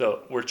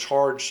 So we're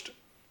charged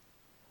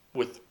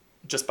with,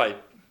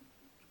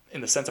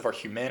 in the sense of our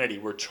humanity,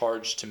 we're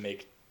charged to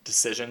make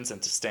decisions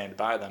and to stand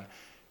by them,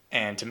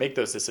 and to make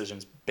those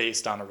decisions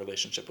based on a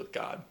relationship with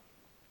God.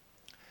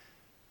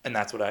 And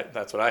that's what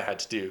I had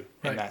to do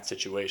in that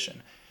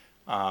situation.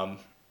 I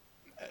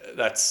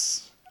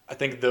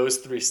think those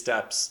 3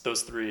 steps,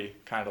 those 3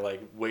 kind of like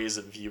ways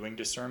of viewing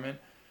discernment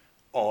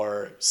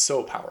are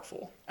so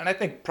powerful. And I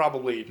think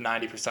probably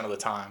 90% of the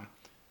time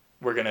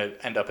we're going to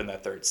end up in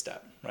that 3rd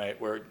step,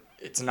 right? Where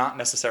it's not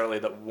necessarily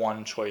that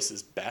one choice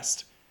is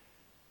best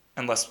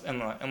unless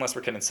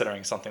we're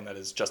considering something that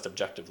is just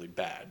objectively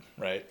bad,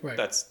 right?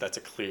 That's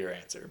a clear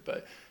answer.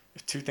 But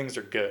if 2 things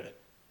are good,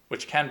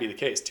 which can be the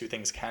case, 2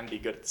 things can be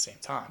good at the same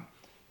time,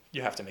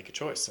 you have to make a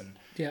choice. And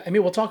yeah, I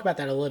mean, we'll talk about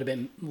that a little bit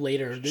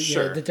later.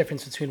 Sure. The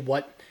difference between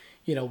what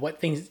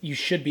things you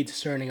should be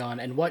discerning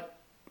on and what,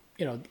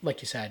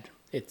 like you said,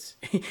 it's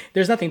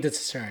there's nothing to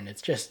discern.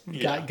 It's just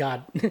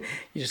God. You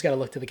just got to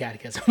look to the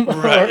catechism.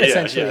 Right.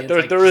 Essentially,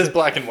 there is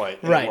black and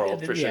white in the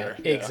world for sure.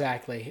 Yeah.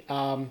 Exactly.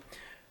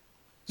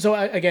 So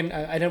I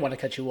didn't want to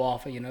cut you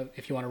off.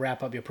 If you want to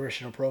wrap up your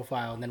personal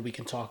profile, and then we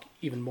can talk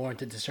even more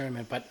into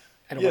discernment. But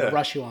I don't want to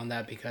rush you on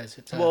that because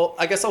it's. Well,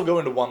 I guess I'll go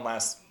into one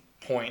last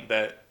point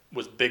that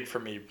was big for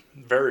me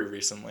very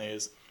recently.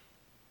 Is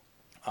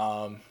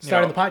Starting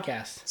the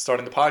podcast.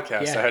 Starting the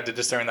podcast, Yeah. I had to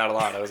discern that a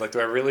lot. I was like, do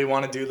I really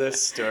want to do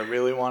this? Do I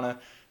really want to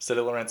sit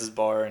at Lorenz's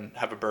bar and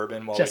have a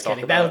bourbon while Just we talk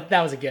kidding. about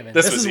That was a given.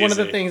 This This was is one of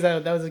the easy. things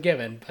that was a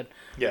given. But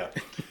Yeah.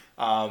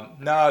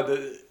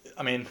 No,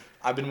 I mean,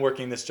 I've been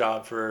working this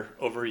job for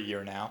over a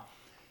year now.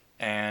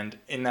 And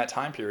in that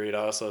time period, I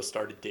also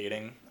started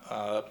dating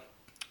a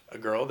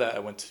girl that I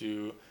went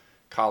to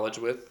college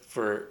with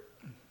for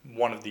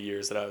one of the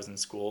years that I was in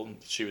school.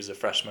 She was a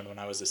freshman when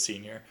I was a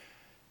senior.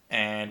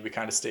 And we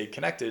kind of stayed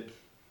connected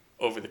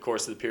over the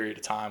course of the period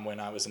of time when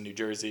I was in New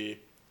Jersey.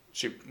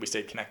 We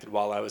stayed connected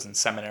while I was in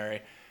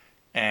seminary.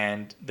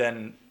 And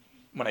then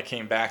when I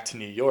came back to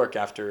New York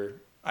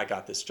after I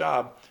got this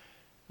job,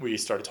 we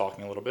started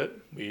talking a little bit.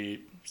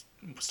 We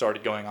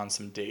started going on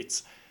some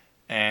dates.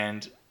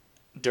 And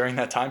during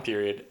that time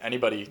period,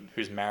 anybody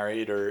who's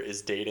married or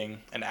is dating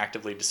and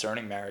actively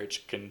discerning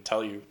marriage can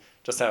tell you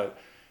just how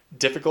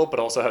difficult but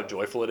also how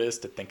joyful it is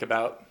to think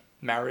about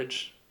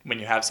marriage when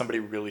you have somebody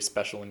really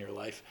special in your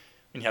life,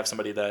 when you have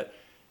somebody that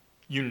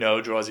you know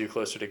draws you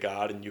closer to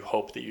God and you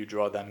hope that you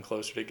draw them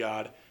closer to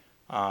God.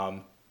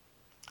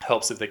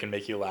 Helps if they can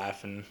make you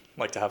laugh and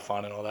like to have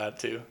fun and all that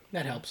too.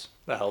 that helps.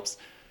 That helps.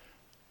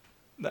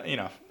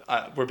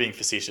 We're being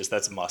facetious.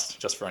 That's a must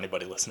just for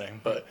anybody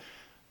listening. But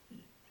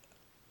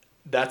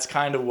that's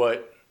kind of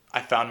what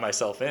I found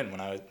myself in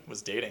when I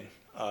was dating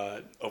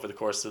over the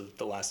course of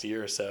the last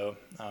year or so.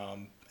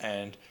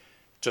 And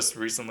just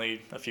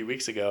recently, a few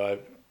weeks ago,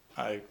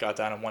 I got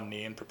down on one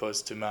knee and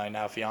proposed to my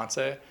now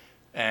fiance,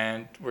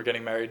 and we're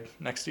getting married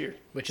next year.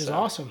 Which is So,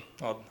 awesome.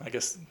 Well, I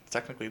guess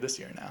technically this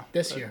year now.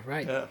 This But, year,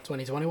 right? Yeah.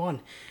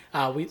 2021.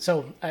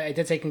 So I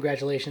did say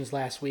congratulations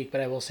last week,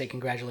 but I will say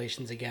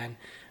congratulations again.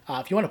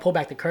 If you want to pull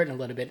back the curtain a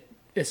little bit,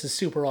 this is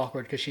super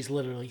awkward because she's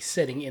literally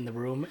sitting in the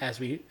room as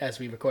we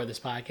record this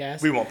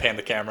podcast. We won't pan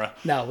the camera.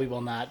 No, we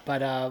will not. But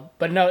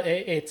no,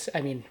 it's.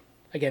 I mean,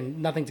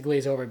 again, nothing to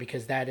glaze over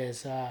because that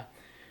is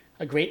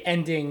a great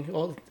ending.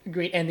 Well, a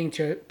great ending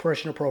to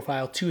Parishioner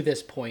Profile to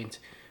this point,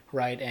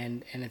 right?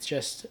 And it's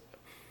just.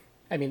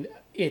 I mean,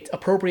 it's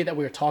appropriate that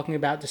we're talking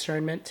about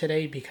discernment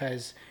today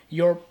because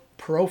your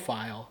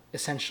profile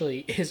essentially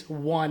is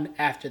one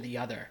after the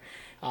other.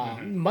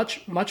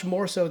 Much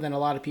more so than a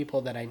lot of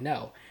people that I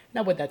know.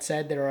 Now, with that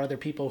said, there are other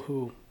people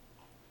who,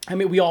 I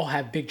mean, we all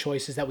have big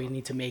choices that we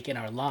need to make in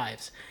our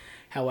lives.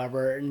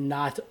 However,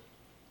 not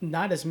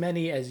as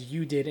many as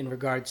you did in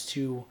regards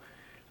to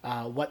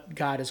what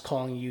God is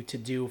calling you to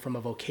do from a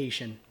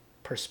vocation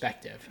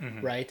perspective,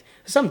 right?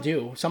 Some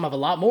do. Some have a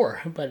lot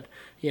more, but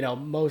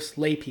most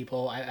lay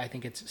people, I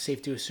think it's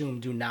safe to assume,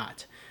 do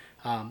not.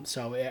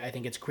 So I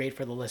think it's great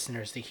for the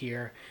listeners to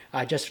hear,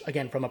 just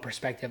again from a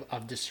perspective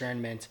of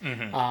discernment.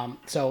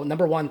 So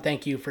number one,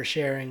 thank you for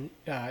sharing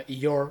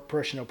your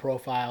personal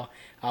profile.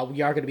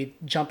 We are going to be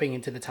jumping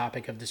into the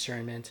topic of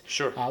discernment.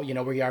 Sure.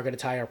 We are going to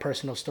tie our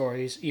personal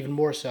stories even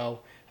more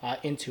so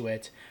into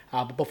it.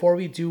 But before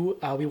we do,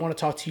 we want to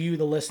talk to you,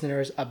 the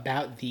listeners,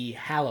 about the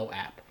Hallow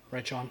app.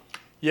 Right, Sean?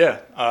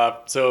 Yeah.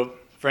 So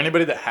for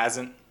anybody that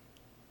hasn't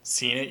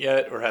seen it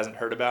yet or hasn't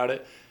heard about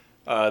it,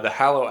 the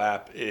Hallow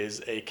app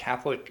is a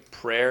Catholic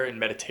prayer and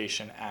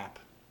meditation app.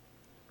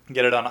 You can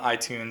get it on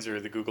iTunes or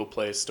the Google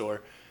Play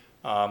Store.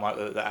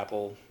 The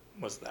Apple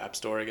was the App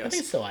Store, I guess. I think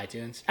it's still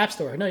iTunes. App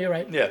Store. No, you're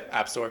right. Yeah,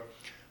 App Store.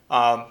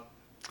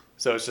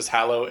 So it's just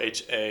Hallow,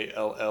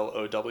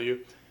 Hallow.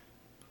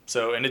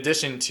 So in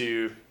addition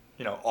to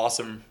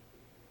awesome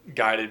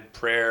guided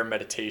prayer,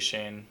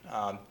 meditation,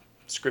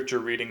 scripture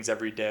readings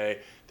every day,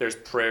 there's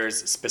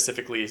prayers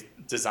specifically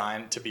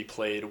designed to be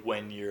played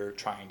when you're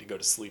trying to go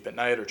to sleep at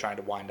night or trying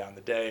to wind down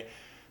the day.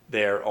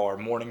 There are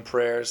morning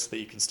prayers that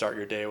you can start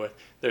your day with.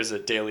 There's a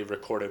daily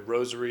recorded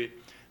rosary.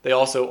 They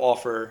also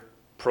offer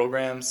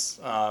programs,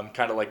 kind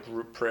of like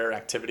group prayer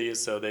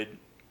activities. So they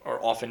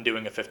are often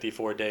doing a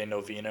 54-day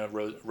novena,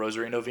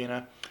 rosary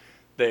novena.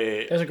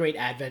 There's a great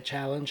Advent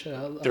challenge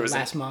There was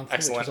last an month.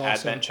 excellent which was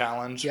awesome. Advent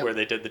challenge Yep. where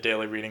they did the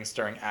daily readings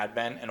during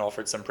Advent and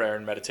offered some prayer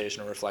and meditation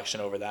and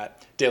reflection over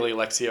that. Daily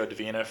Lectio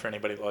Divina for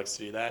anybody that likes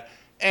to do that.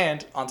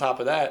 And on top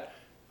of that,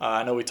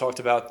 I know we talked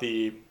about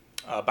the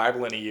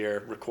Bible in a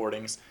Year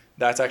recordings.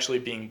 That's actually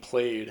being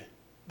played,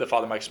 the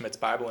Father Mike Schmidt's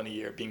Bible in a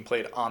Year, being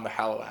played on the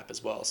Hallow app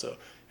as well. So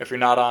if you're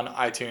not on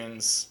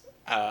iTunes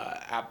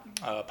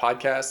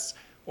podcasts,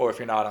 or if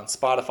you're not on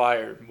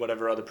Spotify or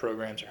whatever other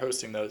programs are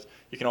hosting those,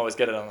 you can always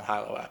get it on the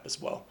Hallow app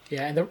as well.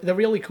 Yeah, and the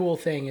really cool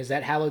thing is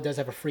that Hallow does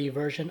have a free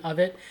version of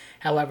it.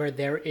 However,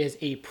 there is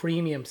a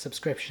premium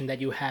subscription that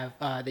you have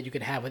that you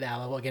can have with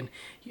Hallow. Again,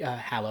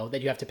 Hallow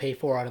that you have to pay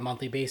for on a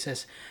monthly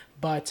basis.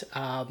 But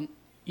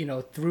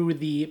through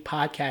the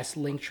podcast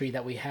link tree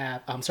that we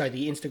have,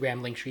 the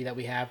Instagram link tree that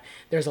we have,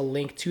 there's a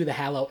link to the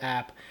Hallow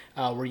app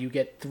where you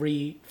get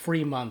 3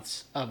 free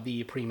months of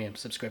the premium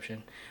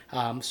subscription.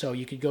 So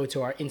you could go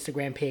to our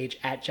Instagram page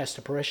at Just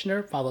a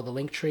Parishioner, follow the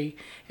link tree,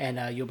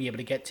 and you'll be able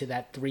to get to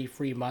that 3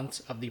 free months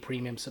of the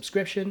premium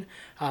subscription.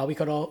 We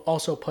could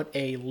also put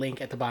a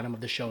link at the bottom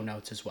of the show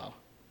notes as well.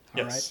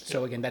 All right.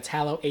 So again, that's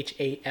Hallow,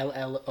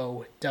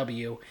 Hallow.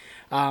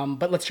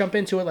 But let's jump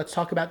into it. Let's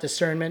talk about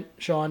discernment,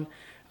 Sean.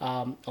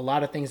 A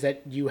lot of things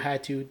that you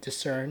had to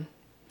discern.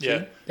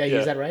 Yeah. Did I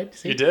use that right?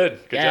 See? You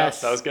did. Good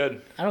Yes. job. That was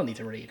good. I don't need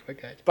to read. We're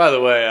good. By the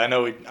way, I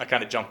know I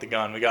kind of jumped the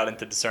gun. We got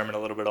into discernment a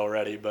little bit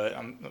already, but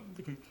I'm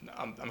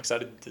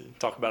excited to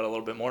talk about it a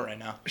little bit more right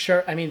now.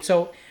 Sure. I mean,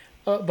 so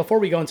before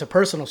we go into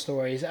personal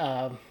stories,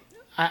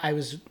 I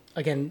was,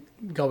 again,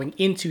 going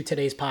into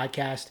today's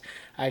podcast.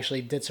 I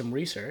actually did some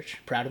research.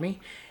 Proud of me.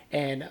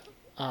 And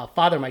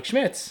Father Mike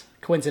Schmitz,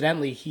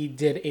 coincidentally, he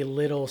did a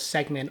little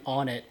segment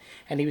on it,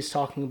 and he was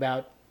talking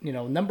about,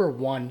 number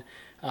one,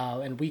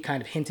 and we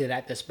kind of hinted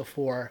at this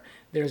before,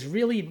 there's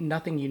really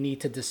nothing you need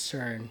to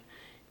discern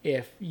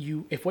if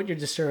what you're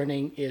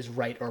discerning is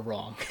right or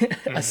wrong,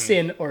 a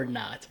sin or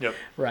not. Yep.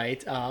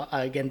 Right.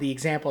 Again, the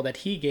example that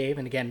he gave,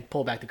 and again,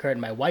 pull back the curtain.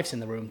 My wife's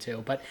in the room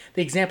too. But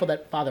the example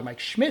that Father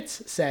Mike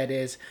Schmitz said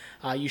is,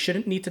 you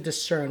shouldn't need to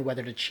discern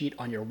whether to cheat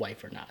on your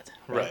wife or not.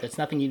 Right. There's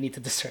nothing you need to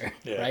discern.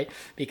 Yeah. Right.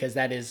 Because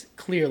that is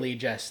clearly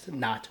just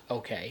not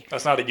okay.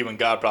 That's not a you and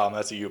God problem.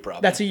 That's a you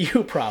problem. That's a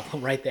you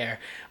problem right there.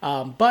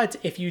 But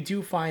if you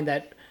do find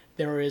that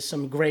there is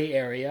some gray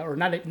area, or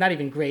not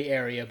even gray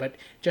area, but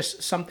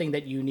just something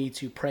that you need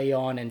to pray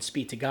on and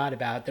speak to God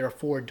about, there are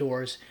 4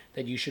 doors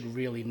that you should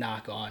really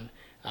knock on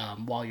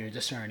while you're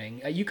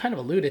discerning. You kind of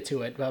alluded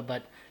to it,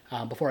 but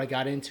before I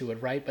got into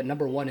it, right? But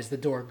number 1 is the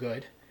door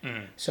good.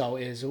 Mm-hmm. So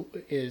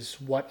is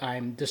what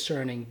I'm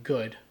discerning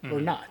good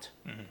or not?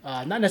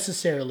 Mm-hmm. Not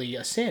necessarily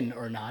a sin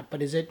or not,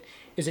 but is it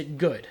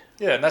good?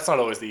 Yeah, and that's not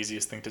always the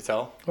easiest thing to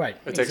tell. Right.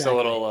 It takes a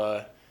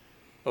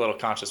little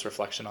conscious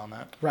reflection on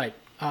that. Right.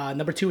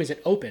 Number 2, is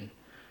it open?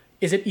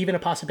 Is it even a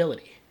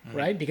possibility? Mm-hmm.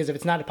 Right? Because if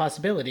it's not a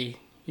possibility,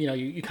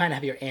 you kind of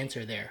have your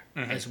answer there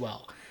as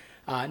well.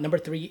 Number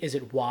 3, is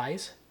it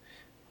wise?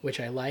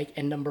 Which I like.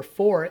 And number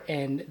 4,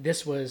 and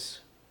this was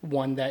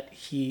one that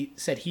he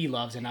said he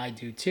loves and I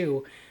do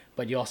too,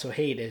 but you also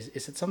hate, is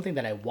it something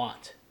that I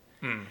want?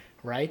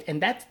 Right?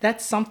 And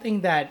that's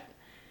something that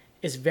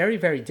is very,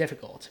 very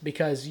difficult,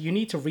 because you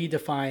need to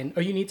redefine,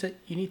 or you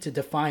need to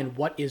define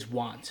what is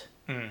want.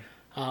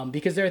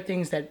 Because there are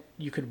things that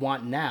you could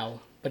want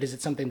now, but is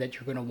it something that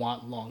you're going to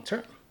want long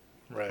term?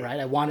 Right.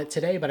 I want it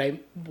today, but I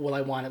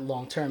want it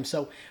long term.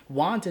 So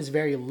want is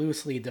very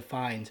loosely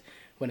defined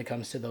when it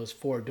comes to those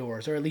 4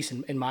 doors, or at least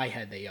in my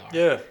head they are.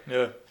 Yeah.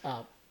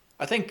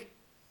 I think,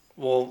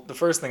 the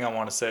first thing I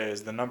want to say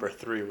is the number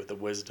 3 with the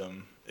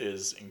wisdom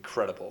is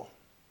incredible.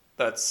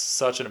 That's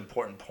such an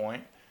important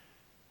point,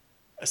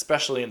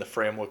 especially in the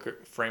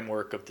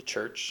framework of the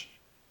church.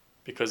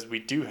 Because we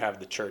do have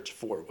the church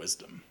for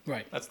wisdom.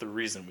 Right. That's the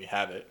reason we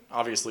have it.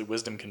 Obviously,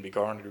 wisdom can be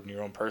garnered in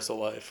your own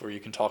personal life, or you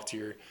can talk to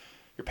your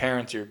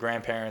parents, your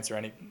grandparents, or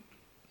any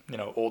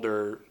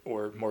older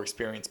or more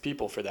experienced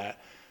people for that.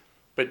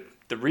 But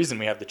the reason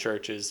we have the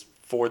church is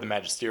for the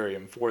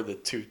magisterium, for the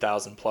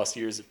 2,000 plus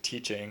years of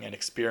teaching and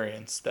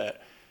experience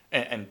that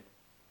and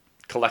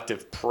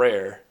collective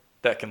prayer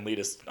that can lead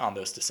us on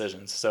those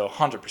decisions. So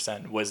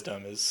 100%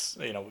 wisdom is,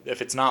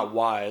 if it's not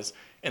wise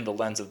in the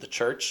lens of the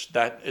church,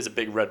 that is a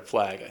big red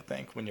flag, I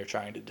think, when you're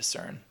trying to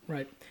discern.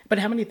 Right. But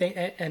how many things,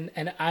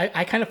 and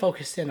I kind of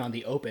focused in on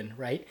the open,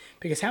 right?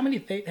 Because how many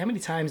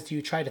times do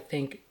you try to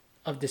think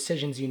of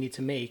decisions you need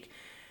to make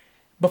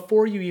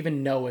before you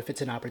even know if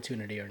it's an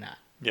opportunity or not?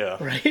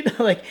 Yeah. Right?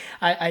 Like,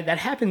 I that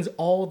happens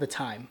all the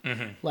time.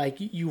 Mm-hmm. Like,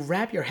 you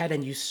wrap your head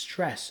and you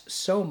stress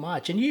so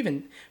much, and you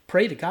even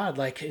pray to God,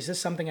 like, is this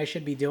something I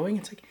should be doing?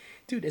 It's like,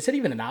 dude, is it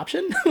even an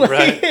option?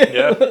 Right.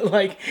 Yeah.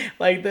 like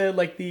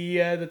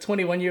the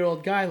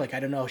 21-year-old guy, like, I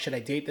don't know, should I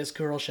date this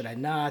girl? Should I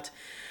not?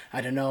 I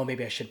don't know,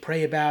 maybe I should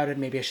pray about it.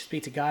 Maybe I should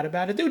speak to God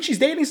about it. Dude, she's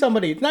dating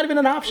somebody. It's not even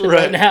an option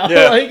right now.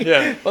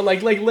 Yeah. But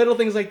like little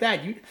things like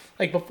that. You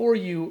like before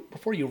you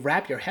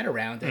wrap your head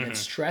around it and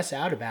stress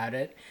out about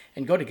it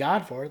and go to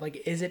God for it,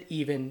 like, is it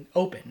even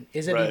open?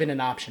 Is it even an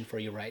option for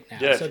you right now?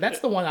 Yeah. So that's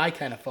the one I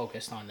kind of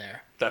focused on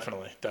there.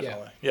 Definitely.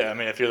 Yeah, I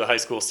mean, if you're the high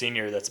school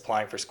senior that's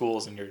applying for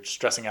schools and you're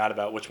stressing out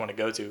about which one to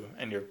go to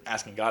and you're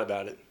asking God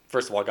about it,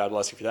 first of all, God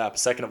bless you for that. But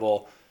second of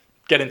all,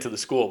 get into the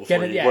school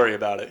before you worry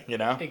about it,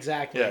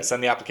 Exactly. Yeah,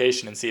 send the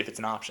application and see if it's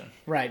an option.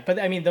 Right. But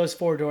I mean, those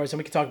 4 doors, and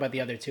we could talk about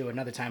the other 2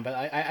 another time, but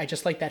I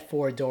just like that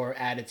 4-door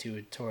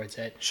attitude towards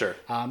it. Sure.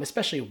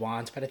 Especially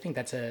wants, but I think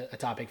that's a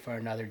topic for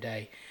another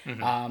day.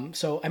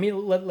 So, I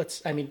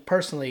mean,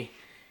 personally,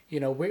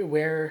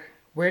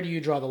 where do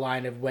you draw the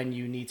line of when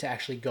you need to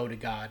actually go to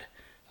God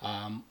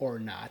or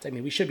not? I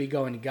mean, we should be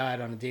going to God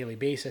on a daily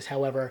basis.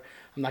 However,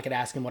 I'm not going to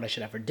ask him what I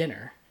should have for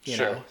dinner, you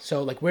know?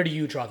 So, like, where do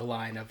you draw the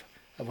line of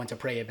when to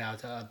pray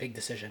about a big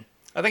decision?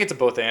 I think it's a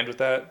both and with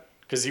that,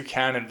 because you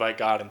can invite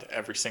God into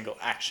every single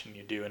action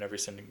you do and every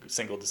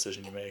single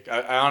decision you make.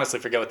 I honestly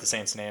forget what the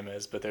saint's name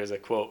is, but there's a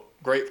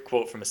great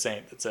quote from a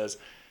saint that says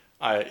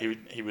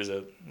he was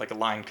a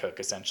line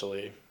cook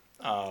essentially,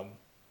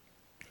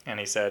 and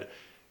he said,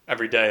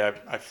 every day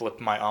I flip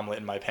my omelet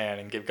in my pan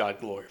and give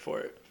God glory for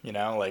it.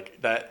 Like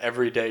that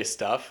everyday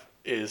stuff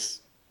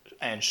is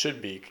and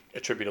should be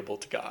attributable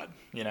to God.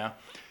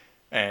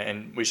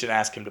 And we should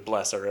ask him to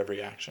bless our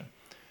every action.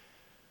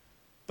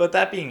 But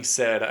that being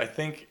said, I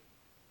think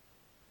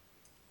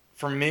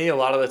for me, a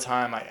lot of the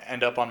time I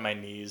end up on my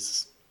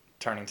knees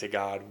turning to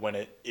God when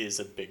it is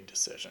a big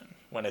decision,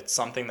 when it's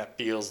something that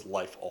feels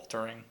life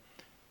altering.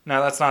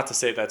 Now, that's not to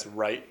say that's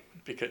right,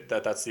 because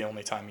that's the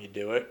only time you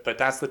do it, but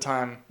that's the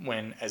time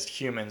when, as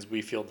humans,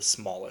 we feel the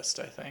smallest,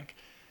 I think.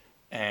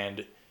 And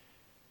the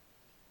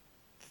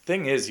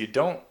thing is,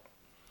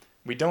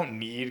 we don't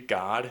need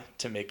God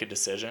to make a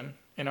decision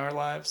in our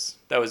lives.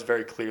 That was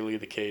very clearly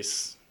the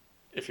case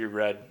if you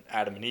read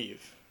Adam and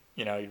Eve,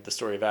 the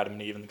story of Adam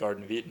and Eve in the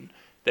Garden of Eden.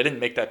 They didn't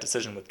make that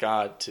decision with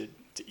God to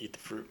eat the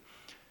fruit.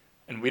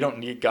 And we don't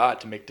need God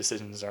to make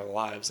decisions in our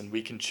lives, and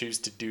we can choose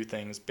to do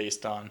things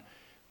based on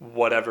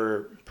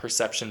whatever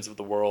perceptions of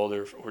the world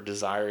or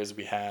desires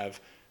we have,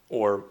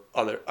 or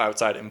other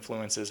outside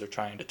influences are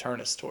trying to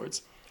turn us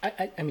towards.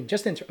 I mean,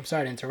 I'm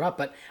sorry to interrupt,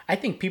 but I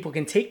think people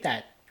can take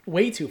that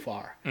way too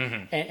far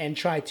and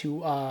try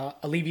to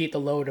alleviate the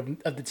load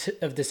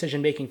of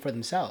decision making for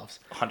themselves.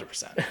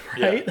 100%.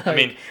 Right? Yeah.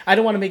 Like, I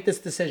don't want to make this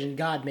decision.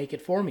 God, make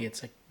it for me.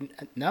 It's like,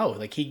 no,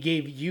 like he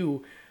gave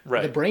you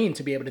the brain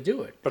to be able to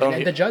do it,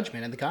 and the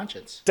judgment and the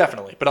conscience.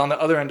 Definitely. But on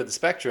the other end of the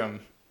spectrum,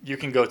 you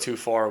can go too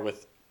far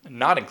with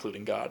not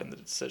including God in the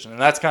decision. And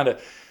that's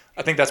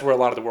I think that's where a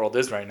lot of the world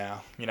is right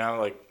now.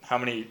 Like how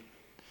many,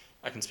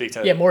 I can speak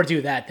to. Yeah, more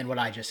do that than what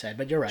I just said,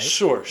 but you're right.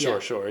 Sure.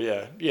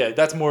 Yeah.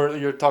 That's more,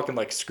 you're talking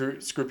like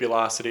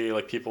scrupulosity,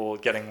 like people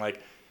getting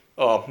like,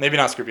 oh, maybe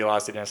not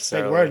scrupulosity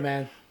necessarily. Big word,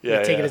 man. Yeah.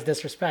 You take it as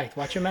disrespect.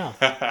 Watch your mouth.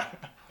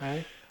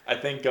 Right? I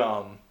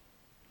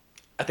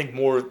think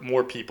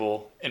more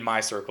people in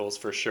my circles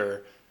for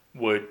sure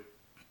would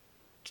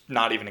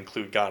not even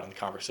include God in the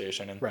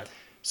conversation. And right.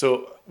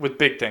 So with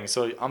big things,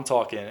 so I'm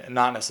talking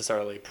not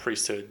necessarily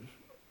priesthood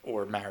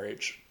or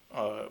marriage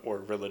or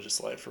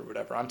religious life or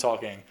whatever. I'm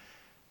talking,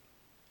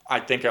 I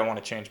think I want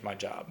to change my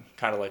job,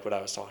 kind of like what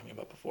I was talking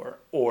about before.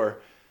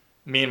 Or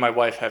me and my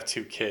wife have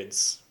 2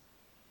 kids,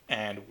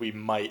 and we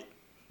might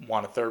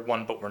want a third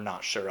one, but we're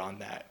not sure on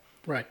that.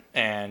 Right.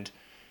 And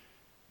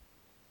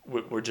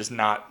we're just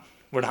not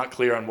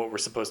clear on what we're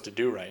supposed to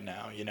do right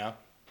now.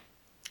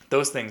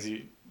 Those things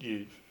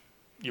you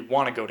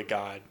want to go to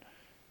God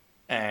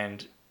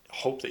and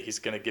hope that he's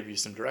going to give you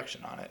some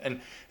direction on it. And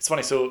it's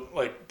funny, so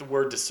like the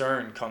word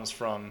discern comes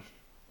from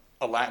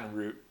a Latin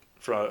root,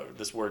 from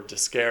this word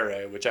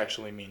discere, which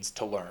actually means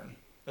to learn.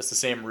 That's the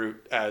same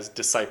root as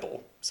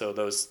disciple. So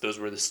those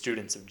were the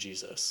students of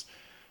Jesus.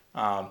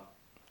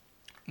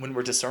 When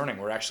we're discerning,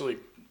 we're actually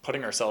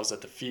putting ourselves at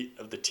the feet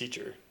of the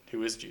teacher,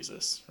 who is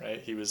Jesus,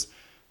 right? He was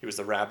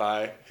the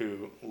rabbi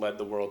who led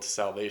the world to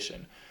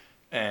salvation.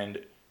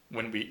 And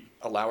when we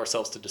allow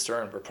ourselves to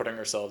discern, we're putting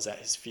ourselves at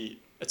his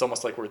feet. It's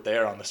almost like we're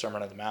there on the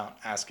Sermon on the Mount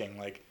asking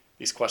like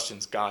these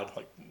questions, God,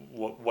 like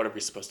what are we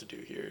supposed to do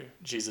here?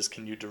 Jesus,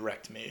 can you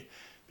direct me?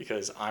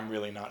 Because I'm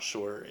really not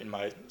sure in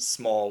my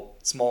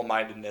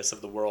small-mindedness of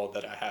the world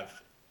that I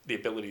have the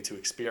ability to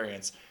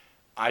experience.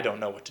 I don't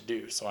know what to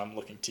do. So I'm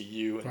looking to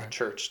you and the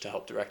church to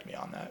help direct me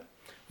on that.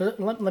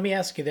 Let me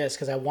ask you this,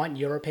 because I want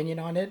your opinion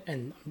on it,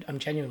 and I'm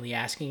genuinely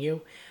asking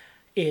you,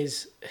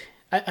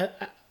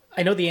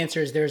 I know the answer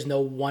is there's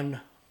no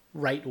one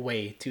right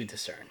way to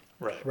discern.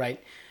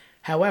 Right?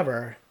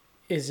 However,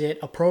 is it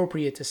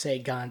appropriate to say,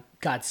 God,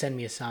 send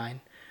me a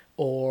sign?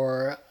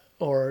 Or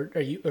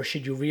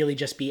should you really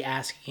just be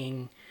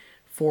asking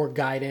for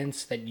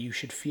guidance that you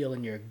should feel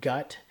in your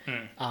gut?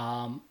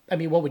 I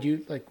mean,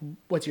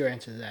 what's your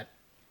answer to that?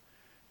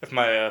 If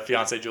my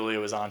fiance Julia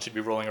was on, she'd be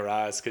rolling her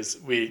eyes,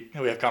 because we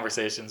have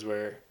conversations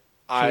where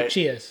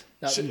she is.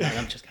 No,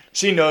 I'm just kidding.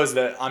 She knows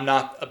that I'm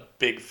not a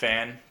big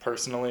fan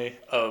personally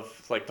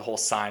of like the whole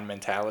sign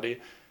mentality,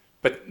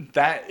 but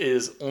that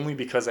is only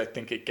because I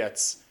think it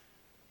gets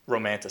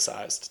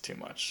romanticized too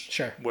much.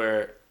 Sure.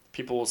 Where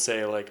people will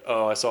say like,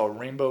 "Oh, I saw a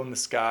rainbow in the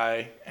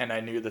sky, and I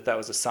knew that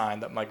was a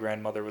sign that my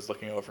grandmother was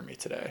looking over me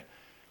today."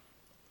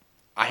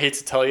 I hate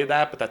to tell you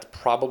that, but that's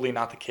probably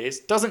not the case.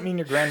 Doesn't mean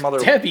your grandmother...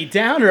 Debbie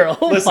Downer,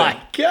 Listen,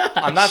 my gosh.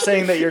 I'm not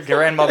saying that your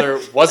grandmother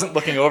wasn't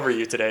looking over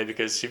you today,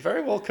 because she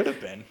very well could have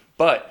been.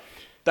 But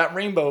that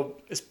rainbow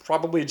is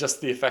probably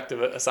just the effect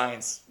of a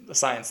science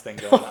thing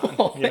going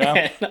on,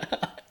 Man.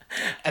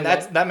 And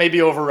that may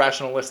be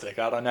over-rationalistic.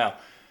 I don't know.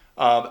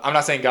 I'm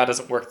not saying God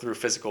doesn't work through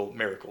physical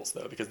miracles,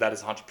 though, because that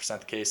is 100%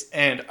 the case.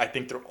 And I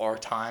think there are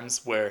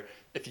times where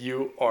if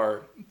you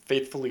are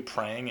faithfully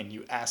praying and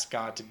you ask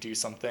God to do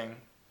something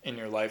in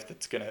your life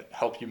that's going to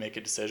help you make a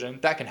decision,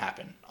 that can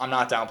happen. I'm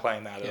not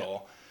downplaying that at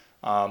all.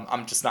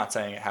 I'm just not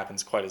saying it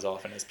happens quite as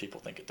often as people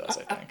think it does,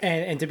 I think.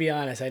 And to be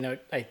honest, I know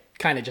I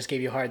kind of just gave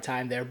you a hard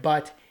time there,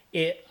 but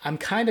I'm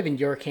kind of in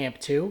your camp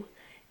too,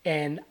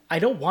 and I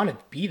don't want to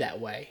be that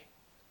way.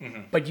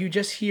 Mm-hmm. But you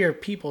just hear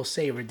people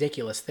say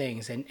ridiculous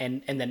things, and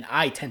then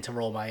I tend to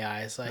roll my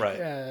eyes like,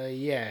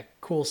 yeah,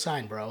 cool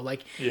sign, bro.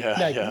 Like,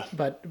 yeah.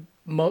 But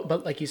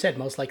like you said,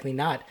 most likely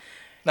not.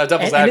 Now,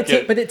 devil's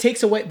advocate. But it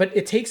takes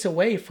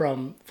away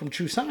from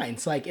true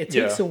signs. Like it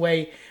takes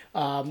away.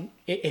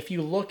 If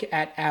you look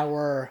at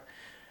our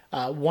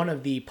one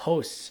of the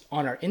posts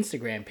on our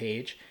Instagram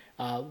page,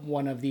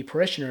 one of the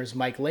parishioners,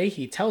 Mike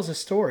Leahy, tells a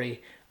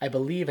story. I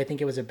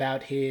think it was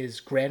about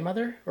his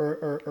grandmother,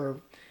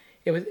 or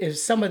it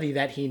was somebody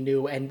that he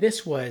knew, and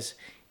this was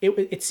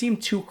it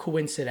seemed too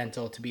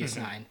coincidental to be a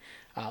sign.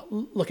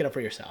 Look it up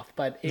for yourself.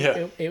 But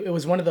it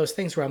was one of those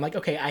things where I'm like,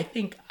 okay, I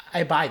think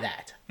I buy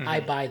that. I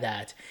buy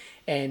that.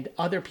 And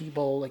other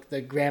people, like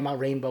the Grandma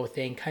Rainbow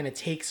thing, kind of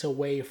takes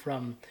away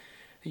from,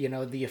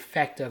 the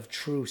effect of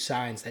true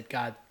signs that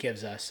God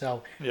gives us.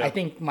 So I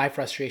think my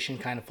frustration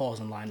kind of falls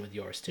in line with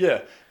yours too.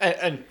 Yeah,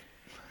 and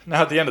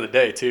now at the end of the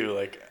day too,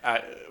 like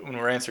when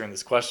we're answering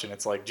this question,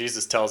 it's like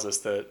Jesus tells us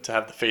to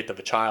have the faith of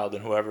a child,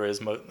 and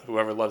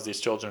whoever loves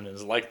these children and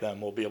is like them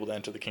will be able to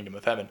enter the kingdom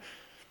of heaven.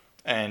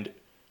 And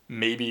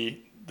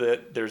maybe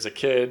that there's a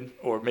kid,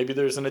 or maybe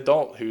there's an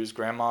adult whose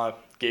grandma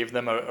gave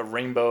them a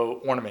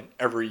rainbow ornament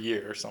every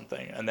year or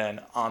something, and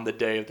then on the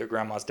day of their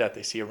grandma's death,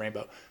 they see a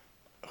rainbow.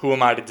 Who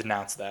am I to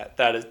denounce that?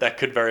 That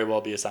could very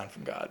well be a sign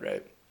from God,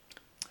 right?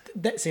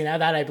 Now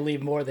that I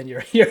believe more than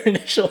your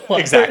initial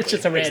one. Exactly. It's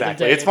just a random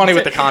day. It's funny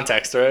with the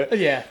context, right?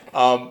 Yeah.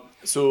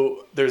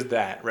 So there's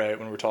that, right?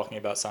 When we're talking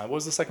about sign, what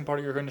was the second part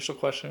of your initial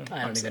question?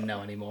 I don't even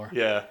know anymore.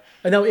 Yeah.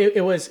 No,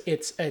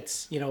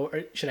 it's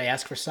should I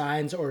ask for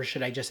signs, or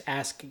should I just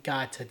ask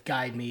God to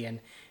guide me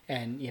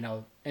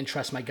and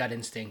trust my gut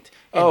instinct?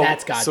 And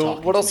that's God talking to me.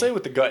 So what I'll say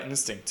with the gut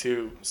instinct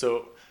too,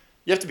 so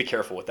you have to be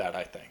careful with that,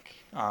 I think.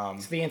 So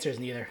the answer is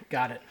neither.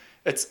 Got it.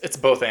 It's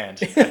both and.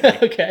 I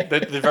think. Okay.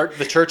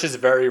 The church is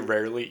very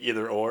rarely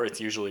either or.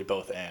 It's usually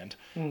both and.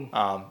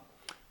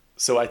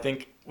 So I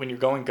think when you're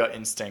going gut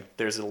instinct,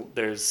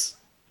 there's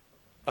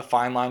a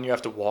fine line you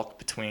have to walk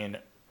between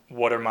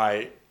what are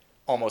my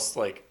almost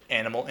like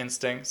animal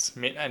instincts,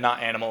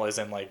 not animal as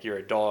in like you're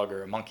a dog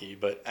or a monkey,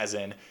 but as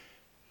in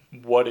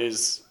what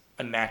is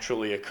a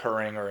naturally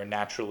occurring or a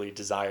naturally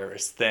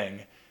desirous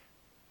thing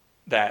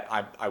that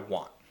I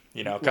want.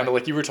 Kind of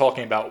like you were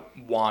talking about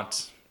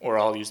want, or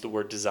I'll use the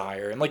word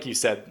desire. And like you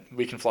said,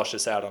 we can flush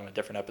this out on a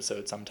different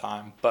episode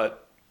sometime.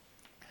 But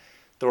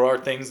there are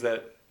things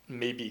that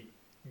may be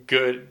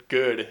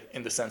good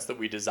in the sense that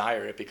we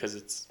desire it because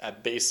it's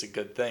at base a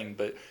good thing,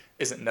 but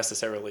isn't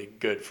necessarily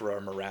good for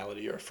our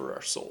morality or for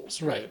our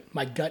souls. Right.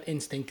 My gut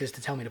instinct is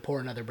to tell me to pour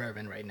another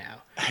bourbon right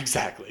now.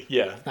 Exactly.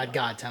 Yeah. It's not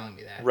God telling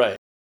me that. Right.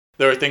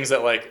 There are things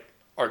that like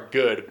are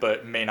good,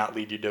 but may not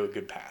lead you to a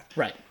good path.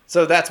 Right.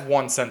 So that's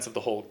one sense of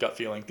the whole gut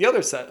feeling. The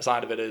other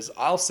side of it is,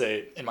 I'll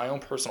say in my own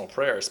personal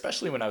prayer,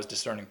 especially when I was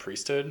discerning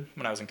priesthood,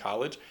 when I was in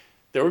college,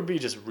 there would be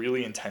just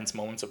really intense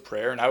moments of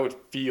prayer, and I would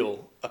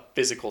feel a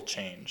physical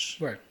change.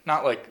 Right.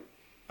 Not like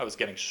I was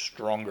getting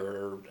stronger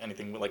or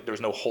anything. Like there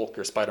was no Hulk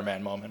or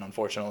Spider-Man moment,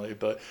 unfortunately.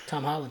 But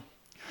Tom Holland,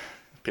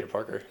 Peter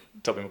Parker,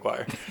 Tobey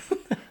Maguire.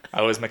 I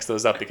always mix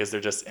those up because they're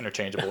just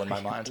interchangeable in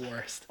my mind. The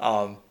worst.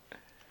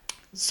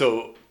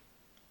 So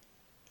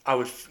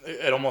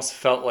it almost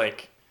felt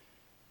like,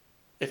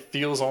 it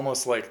feels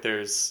almost like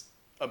there's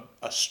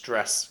a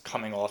stress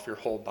coming off your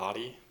whole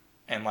body.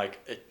 And like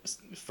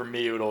for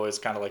me, it would always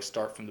kind of like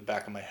start from the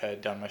back of my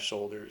head down my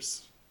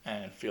shoulders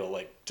and feel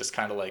like just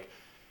kind of like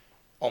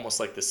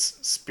almost like this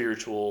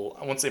spiritual,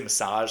 I won't say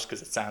massage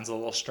because it sounds a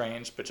little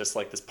strange, but just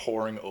like this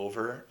pouring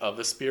over of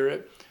the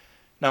spirit.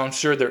 Now, I'm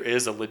sure there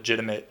is a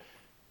legitimate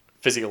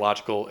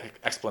physiological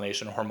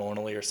explanation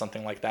hormonally or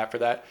something like that for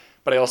that.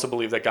 But I also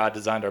believe that God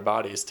designed our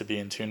bodies to be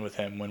in tune with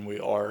him when we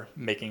are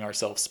making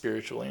ourselves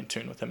spiritually in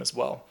tune with him as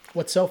well.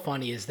 What's so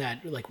funny is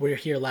that like we're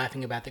here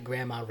laughing about the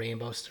Grandma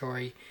Rainbow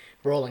story,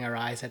 rolling our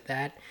eyes at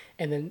that,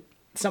 and then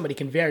somebody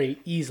can very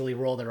easily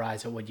roll their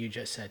eyes at what you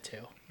just said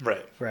too.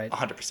 Right.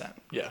 100%.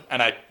 Yeah.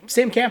 And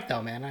same camp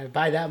though, man. I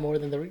buy that more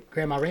than the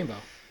Grandma Rainbow.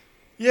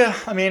 Yeah.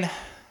 I mean,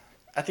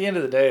 at the end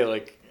of the day,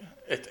 like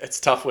it's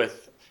tough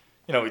with,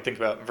 we think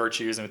about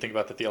virtues and we think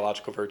about the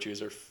theological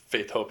virtues or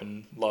faith, hope,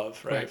 and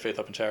love, right? Faith,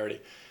 hope, and charity.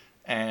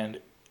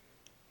 And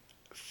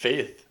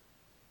faith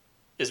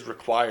is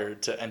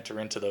required to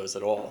enter into those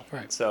at all.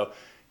 Right. So,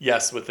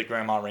 yes, with the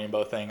Grandma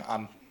Rainbow thing,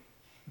 I'm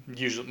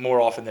usually more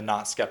often than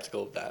not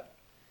skeptical of that.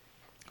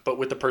 But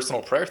with the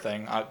personal prayer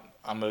thing,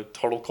 I'm a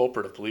total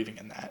culprit of believing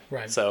in that.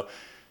 Right. So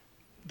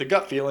the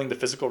gut feeling, the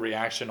physical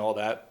reaction, all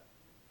that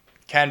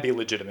can be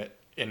legitimate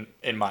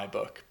in my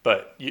book,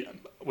 but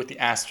with the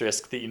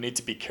asterisk that you need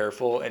to be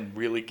careful and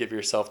really give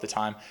yourself the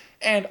time.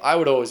 And I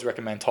would always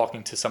recommend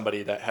talking to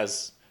somebody that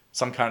has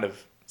some kind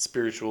of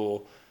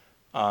spiritual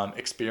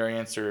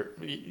experience, or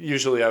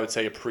usually I would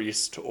say a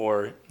priest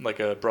or like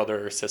a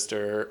brother or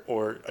sister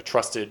or a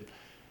trusted,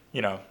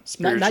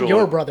 spiritual. Not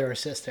your brother or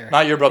sister.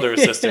 Not your brother or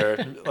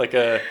sister, like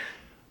a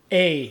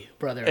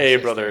brother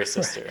or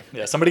sister. Right.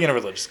 Yeah, somebody in a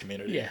religious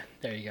community. Yeah,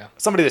 there you go.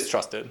 Somebody that's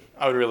trusted.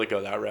 I would really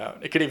go that route.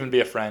 It could even be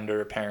a friend or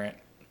a parent,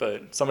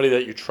 but somebody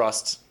that you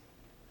trust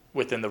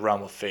within the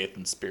realm of faith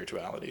and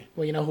spirituality.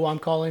 Well, you know who I'm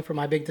calling for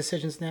my big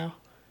decisions now?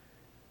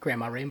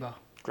 Grandma Rainbow.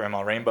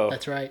 Grandma Rainbow.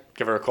 That's right.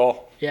 Give her a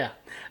call. Yeah.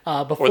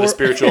 Or the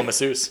spiritual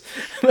masseuse.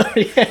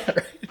 Yeah,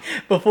 right.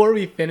 Before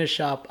we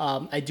finish up,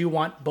 I do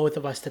want both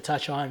of us to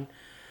touch on.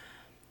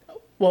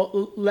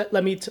 Well,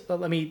 let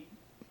me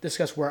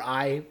discuss where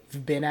I've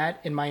been at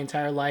in my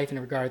entire life in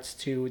regards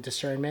to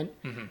discernment.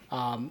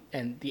 Mm-hmm.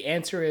 And the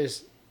answer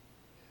is,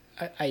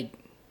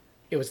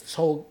 it was this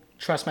whole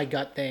trust my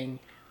gut thing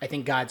I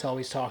think God's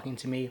always talking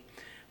to me.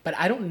 But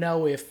I don't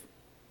know if,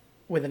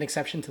 with an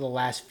exception to the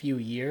last few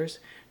years,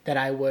 that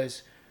I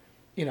was,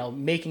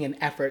 making an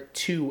effort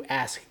to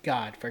ask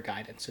God for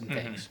guidance and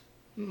things.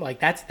 Like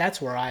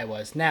that's where I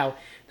was. Now,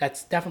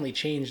 that's definitely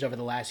changed over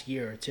the last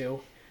year or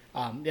two.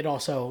 It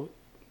also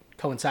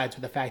coincides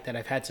with the fact that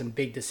I've had some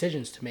big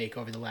decisions to make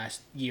over the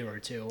last year or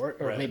two, or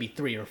Right. maybe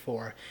 3 or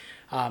 4.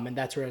 And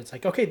that's where it's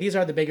like, okay, these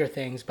are the bigger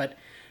things, but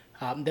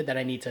that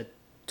I need to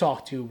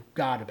talk to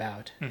God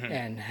about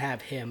and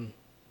have him,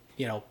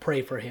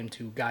 pray for him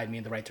to guide me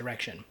in the right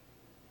direction.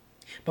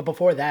 But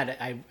before that,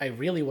 I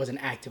really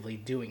wasn't actively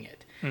doing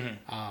it.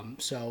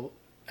 So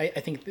I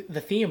think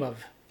the theme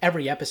of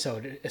every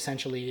episode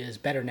essentially is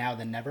better now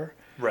than never.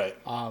 Right.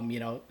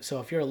 So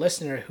if you're a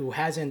listener who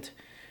hasn't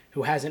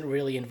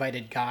really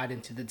invited God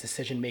into the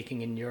decision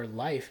making in your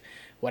life,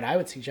 what I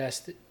would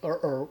suggest,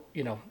 or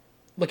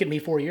look at me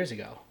 4 years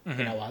ago.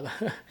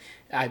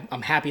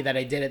 I'm happy that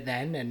I did it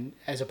then, and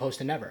as opposed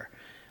to never.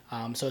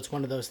 So it's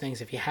one of those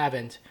things. If you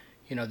haven't,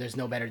 there's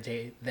no better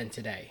day than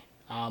today.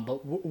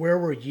 But where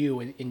were you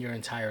in your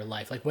entire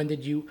life? Like when do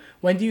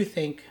you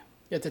think?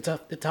 It's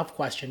a tough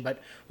question, but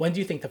when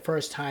do you think the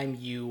first time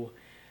you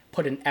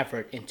put an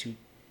effort into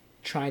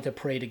trying to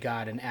pray to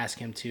God and ask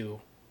him to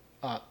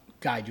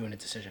guide you in a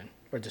decision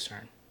or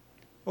discern?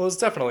 Well, it's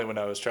definitely when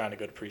I was trying to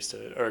go to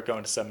priesthood or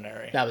going to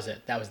seminary. That was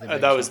it. That was the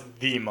that was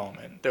the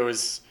moment. There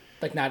was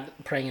like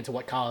not praying into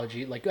what college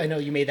you like. I know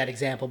you made that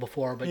example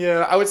before, but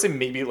yeah, I would say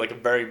maybe like a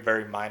very,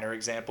 very minor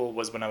example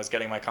was when I was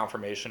getting my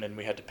confirmation and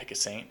we had to pick a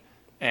saint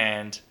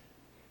and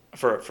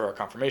for our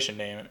confirmation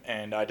name,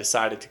 and I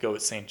decided to go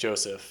with Saint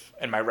Joseph.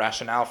 And my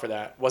rationale for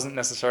that wasn't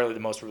necessarily the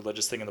most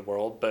religious thing in the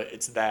world, but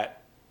it's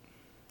that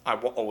I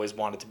always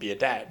wanted to be a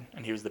dad,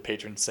 and he was the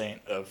patron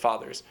saint of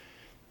fathers.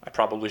 I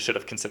probably should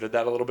have considered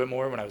that a little bit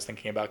more when I was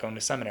thinking about going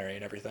to seminary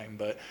and everything,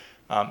 but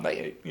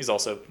he's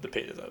also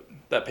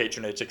that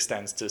patronage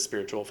extends to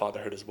spiritual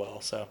fatherhood as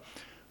well. So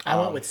I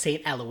went with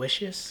Saint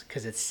Aloysius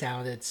because it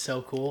sounded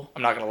so cool.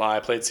 I'm not gonna lie, I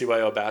played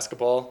CYO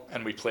basketball,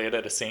 and we played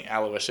at a Saint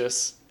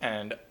Aloysius,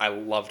 and I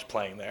loved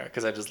playing there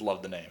because I just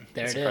loved the name.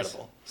 It's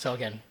incredible. So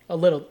again, a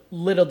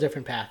little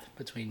different path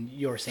between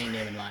your saint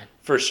name and mine.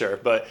 For sure,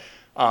 but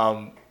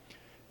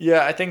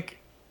yeah, I think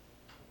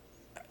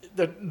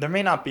there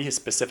may not be a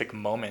specific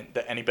moment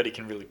that anybody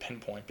can really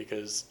pinpoint,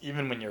 because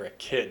even when you're a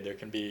kid, there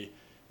can be,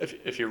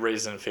 if you're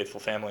raised in a faithful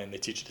family and they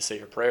teach you to say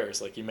your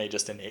prayers, like you may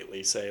just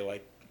innately say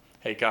like,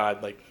 hey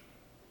God, like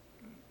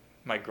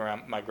my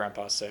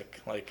grandpa's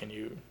sick, like can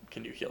you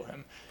heal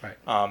him?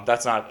 Right.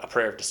 That's not a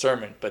prayer of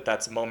discernment, but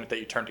that's a moment that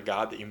you turn to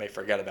God that you may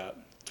forget about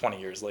 20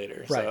 years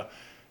later. Right. So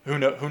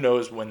who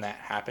knows when that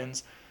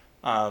happens?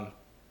 But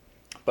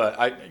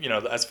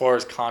as far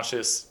as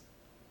conscious,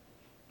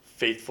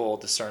 faithful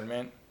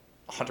discernment,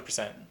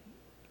 100%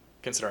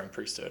 considering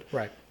priesthood.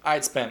 Right.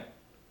 I'd spent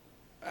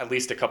at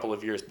least a couple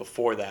of years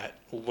before that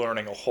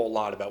learning a whole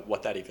lot about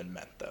what that even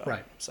meant, though.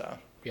 Right. So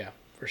yeah,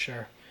 for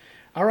sure.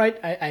 All right.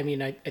 I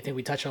think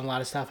we touched on a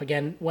lot of stuff.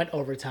 Again, went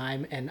over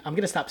time, and I'm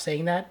going to stop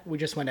saying that. We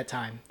just went at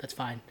time. That's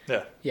fine.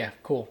 yeah. Yeah,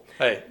 cool.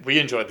 Hey, we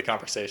enjoyed the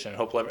conversation.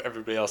 Hopefully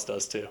everybody else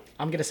does too.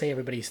 I'm going to say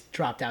everybody's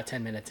dropped out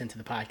 10 minutes into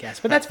the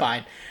podcast, but that's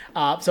fine.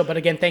 But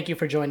again, thank you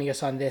for joining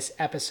us on this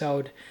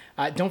episode.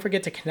 Don't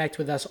forget to connect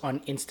with us on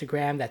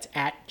Instagram. That's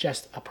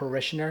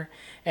 @JustAParishioner.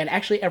 And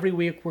actually, every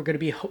week we're going to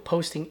be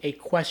posting a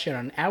question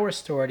on our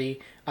story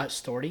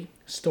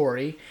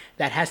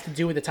that has to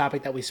do with the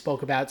topic that we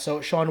spoke about. So,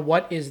 Sean,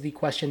 what is the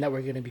question that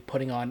we're going to be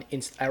putting on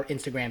our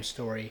Instagram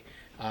story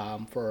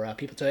for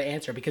people to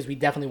answer? Because we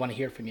definitely want to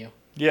hear from you.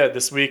 Yeah,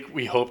 this week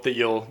we hope that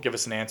you'll give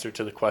us an answer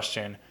to the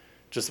question,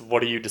 just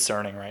what are you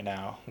discerning right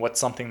now? What's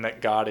something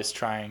that God is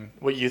trying,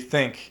 what you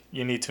think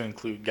you need to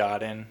include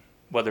God in,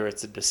 whether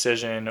it's a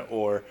decision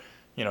or,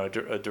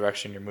 a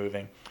direction you're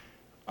moving.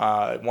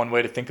 One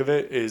way to think of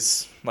it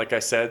is, like I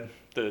said,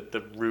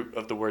 the root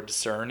of the word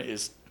discern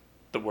is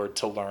the word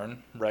to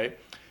learn, right?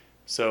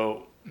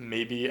 So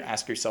maybe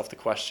ask yourself the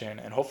question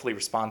and hopefully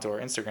respond to our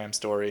Instagram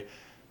story.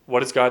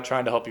 What is God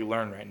trying to help you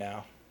learn right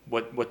now?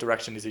 What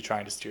direction is he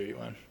trying to steer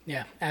you in?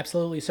 Yeah,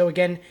 absolutely. So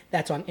again,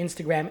 that's on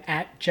Instagram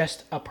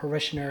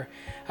 @JustAParishioner.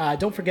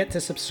 Don't forget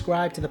to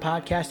subscribe to the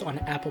podcast on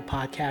Apple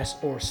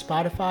Podcasts or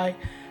Spotify.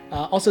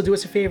 Also, do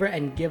us a favor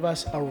and give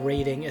us a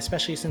rating,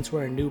 especially since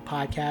we're a new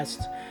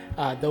podcast.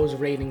 Those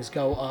ratings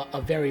go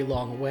a very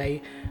long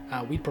way.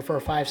 We'd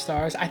prefer 5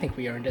 stars. I think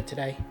we earned it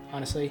today,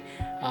 honestly.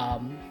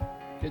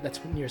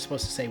 That's what you're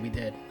supposed to say we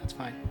did. That's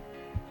fine.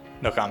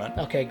 No comment.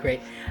 Okay, great.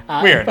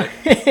 We earned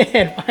it.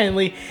 And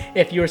finally,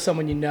 if you're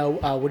someone you know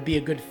would be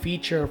a good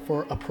feature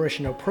for a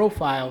parishioner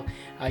profile,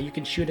 you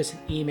can shoot us an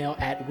email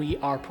at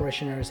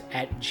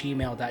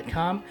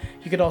weareparishioners@gmail.com.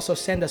 You could also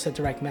send us a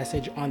direct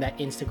message on that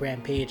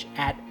Instagram page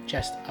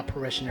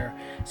 @JustAParishioner.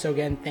 So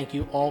again, thank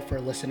you all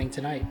for listening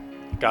tonight.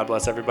 God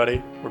bless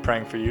everybody. We're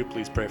praying for you.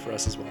 Please pray for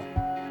us as well.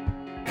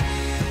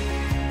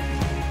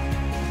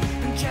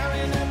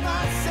 Carrying in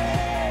my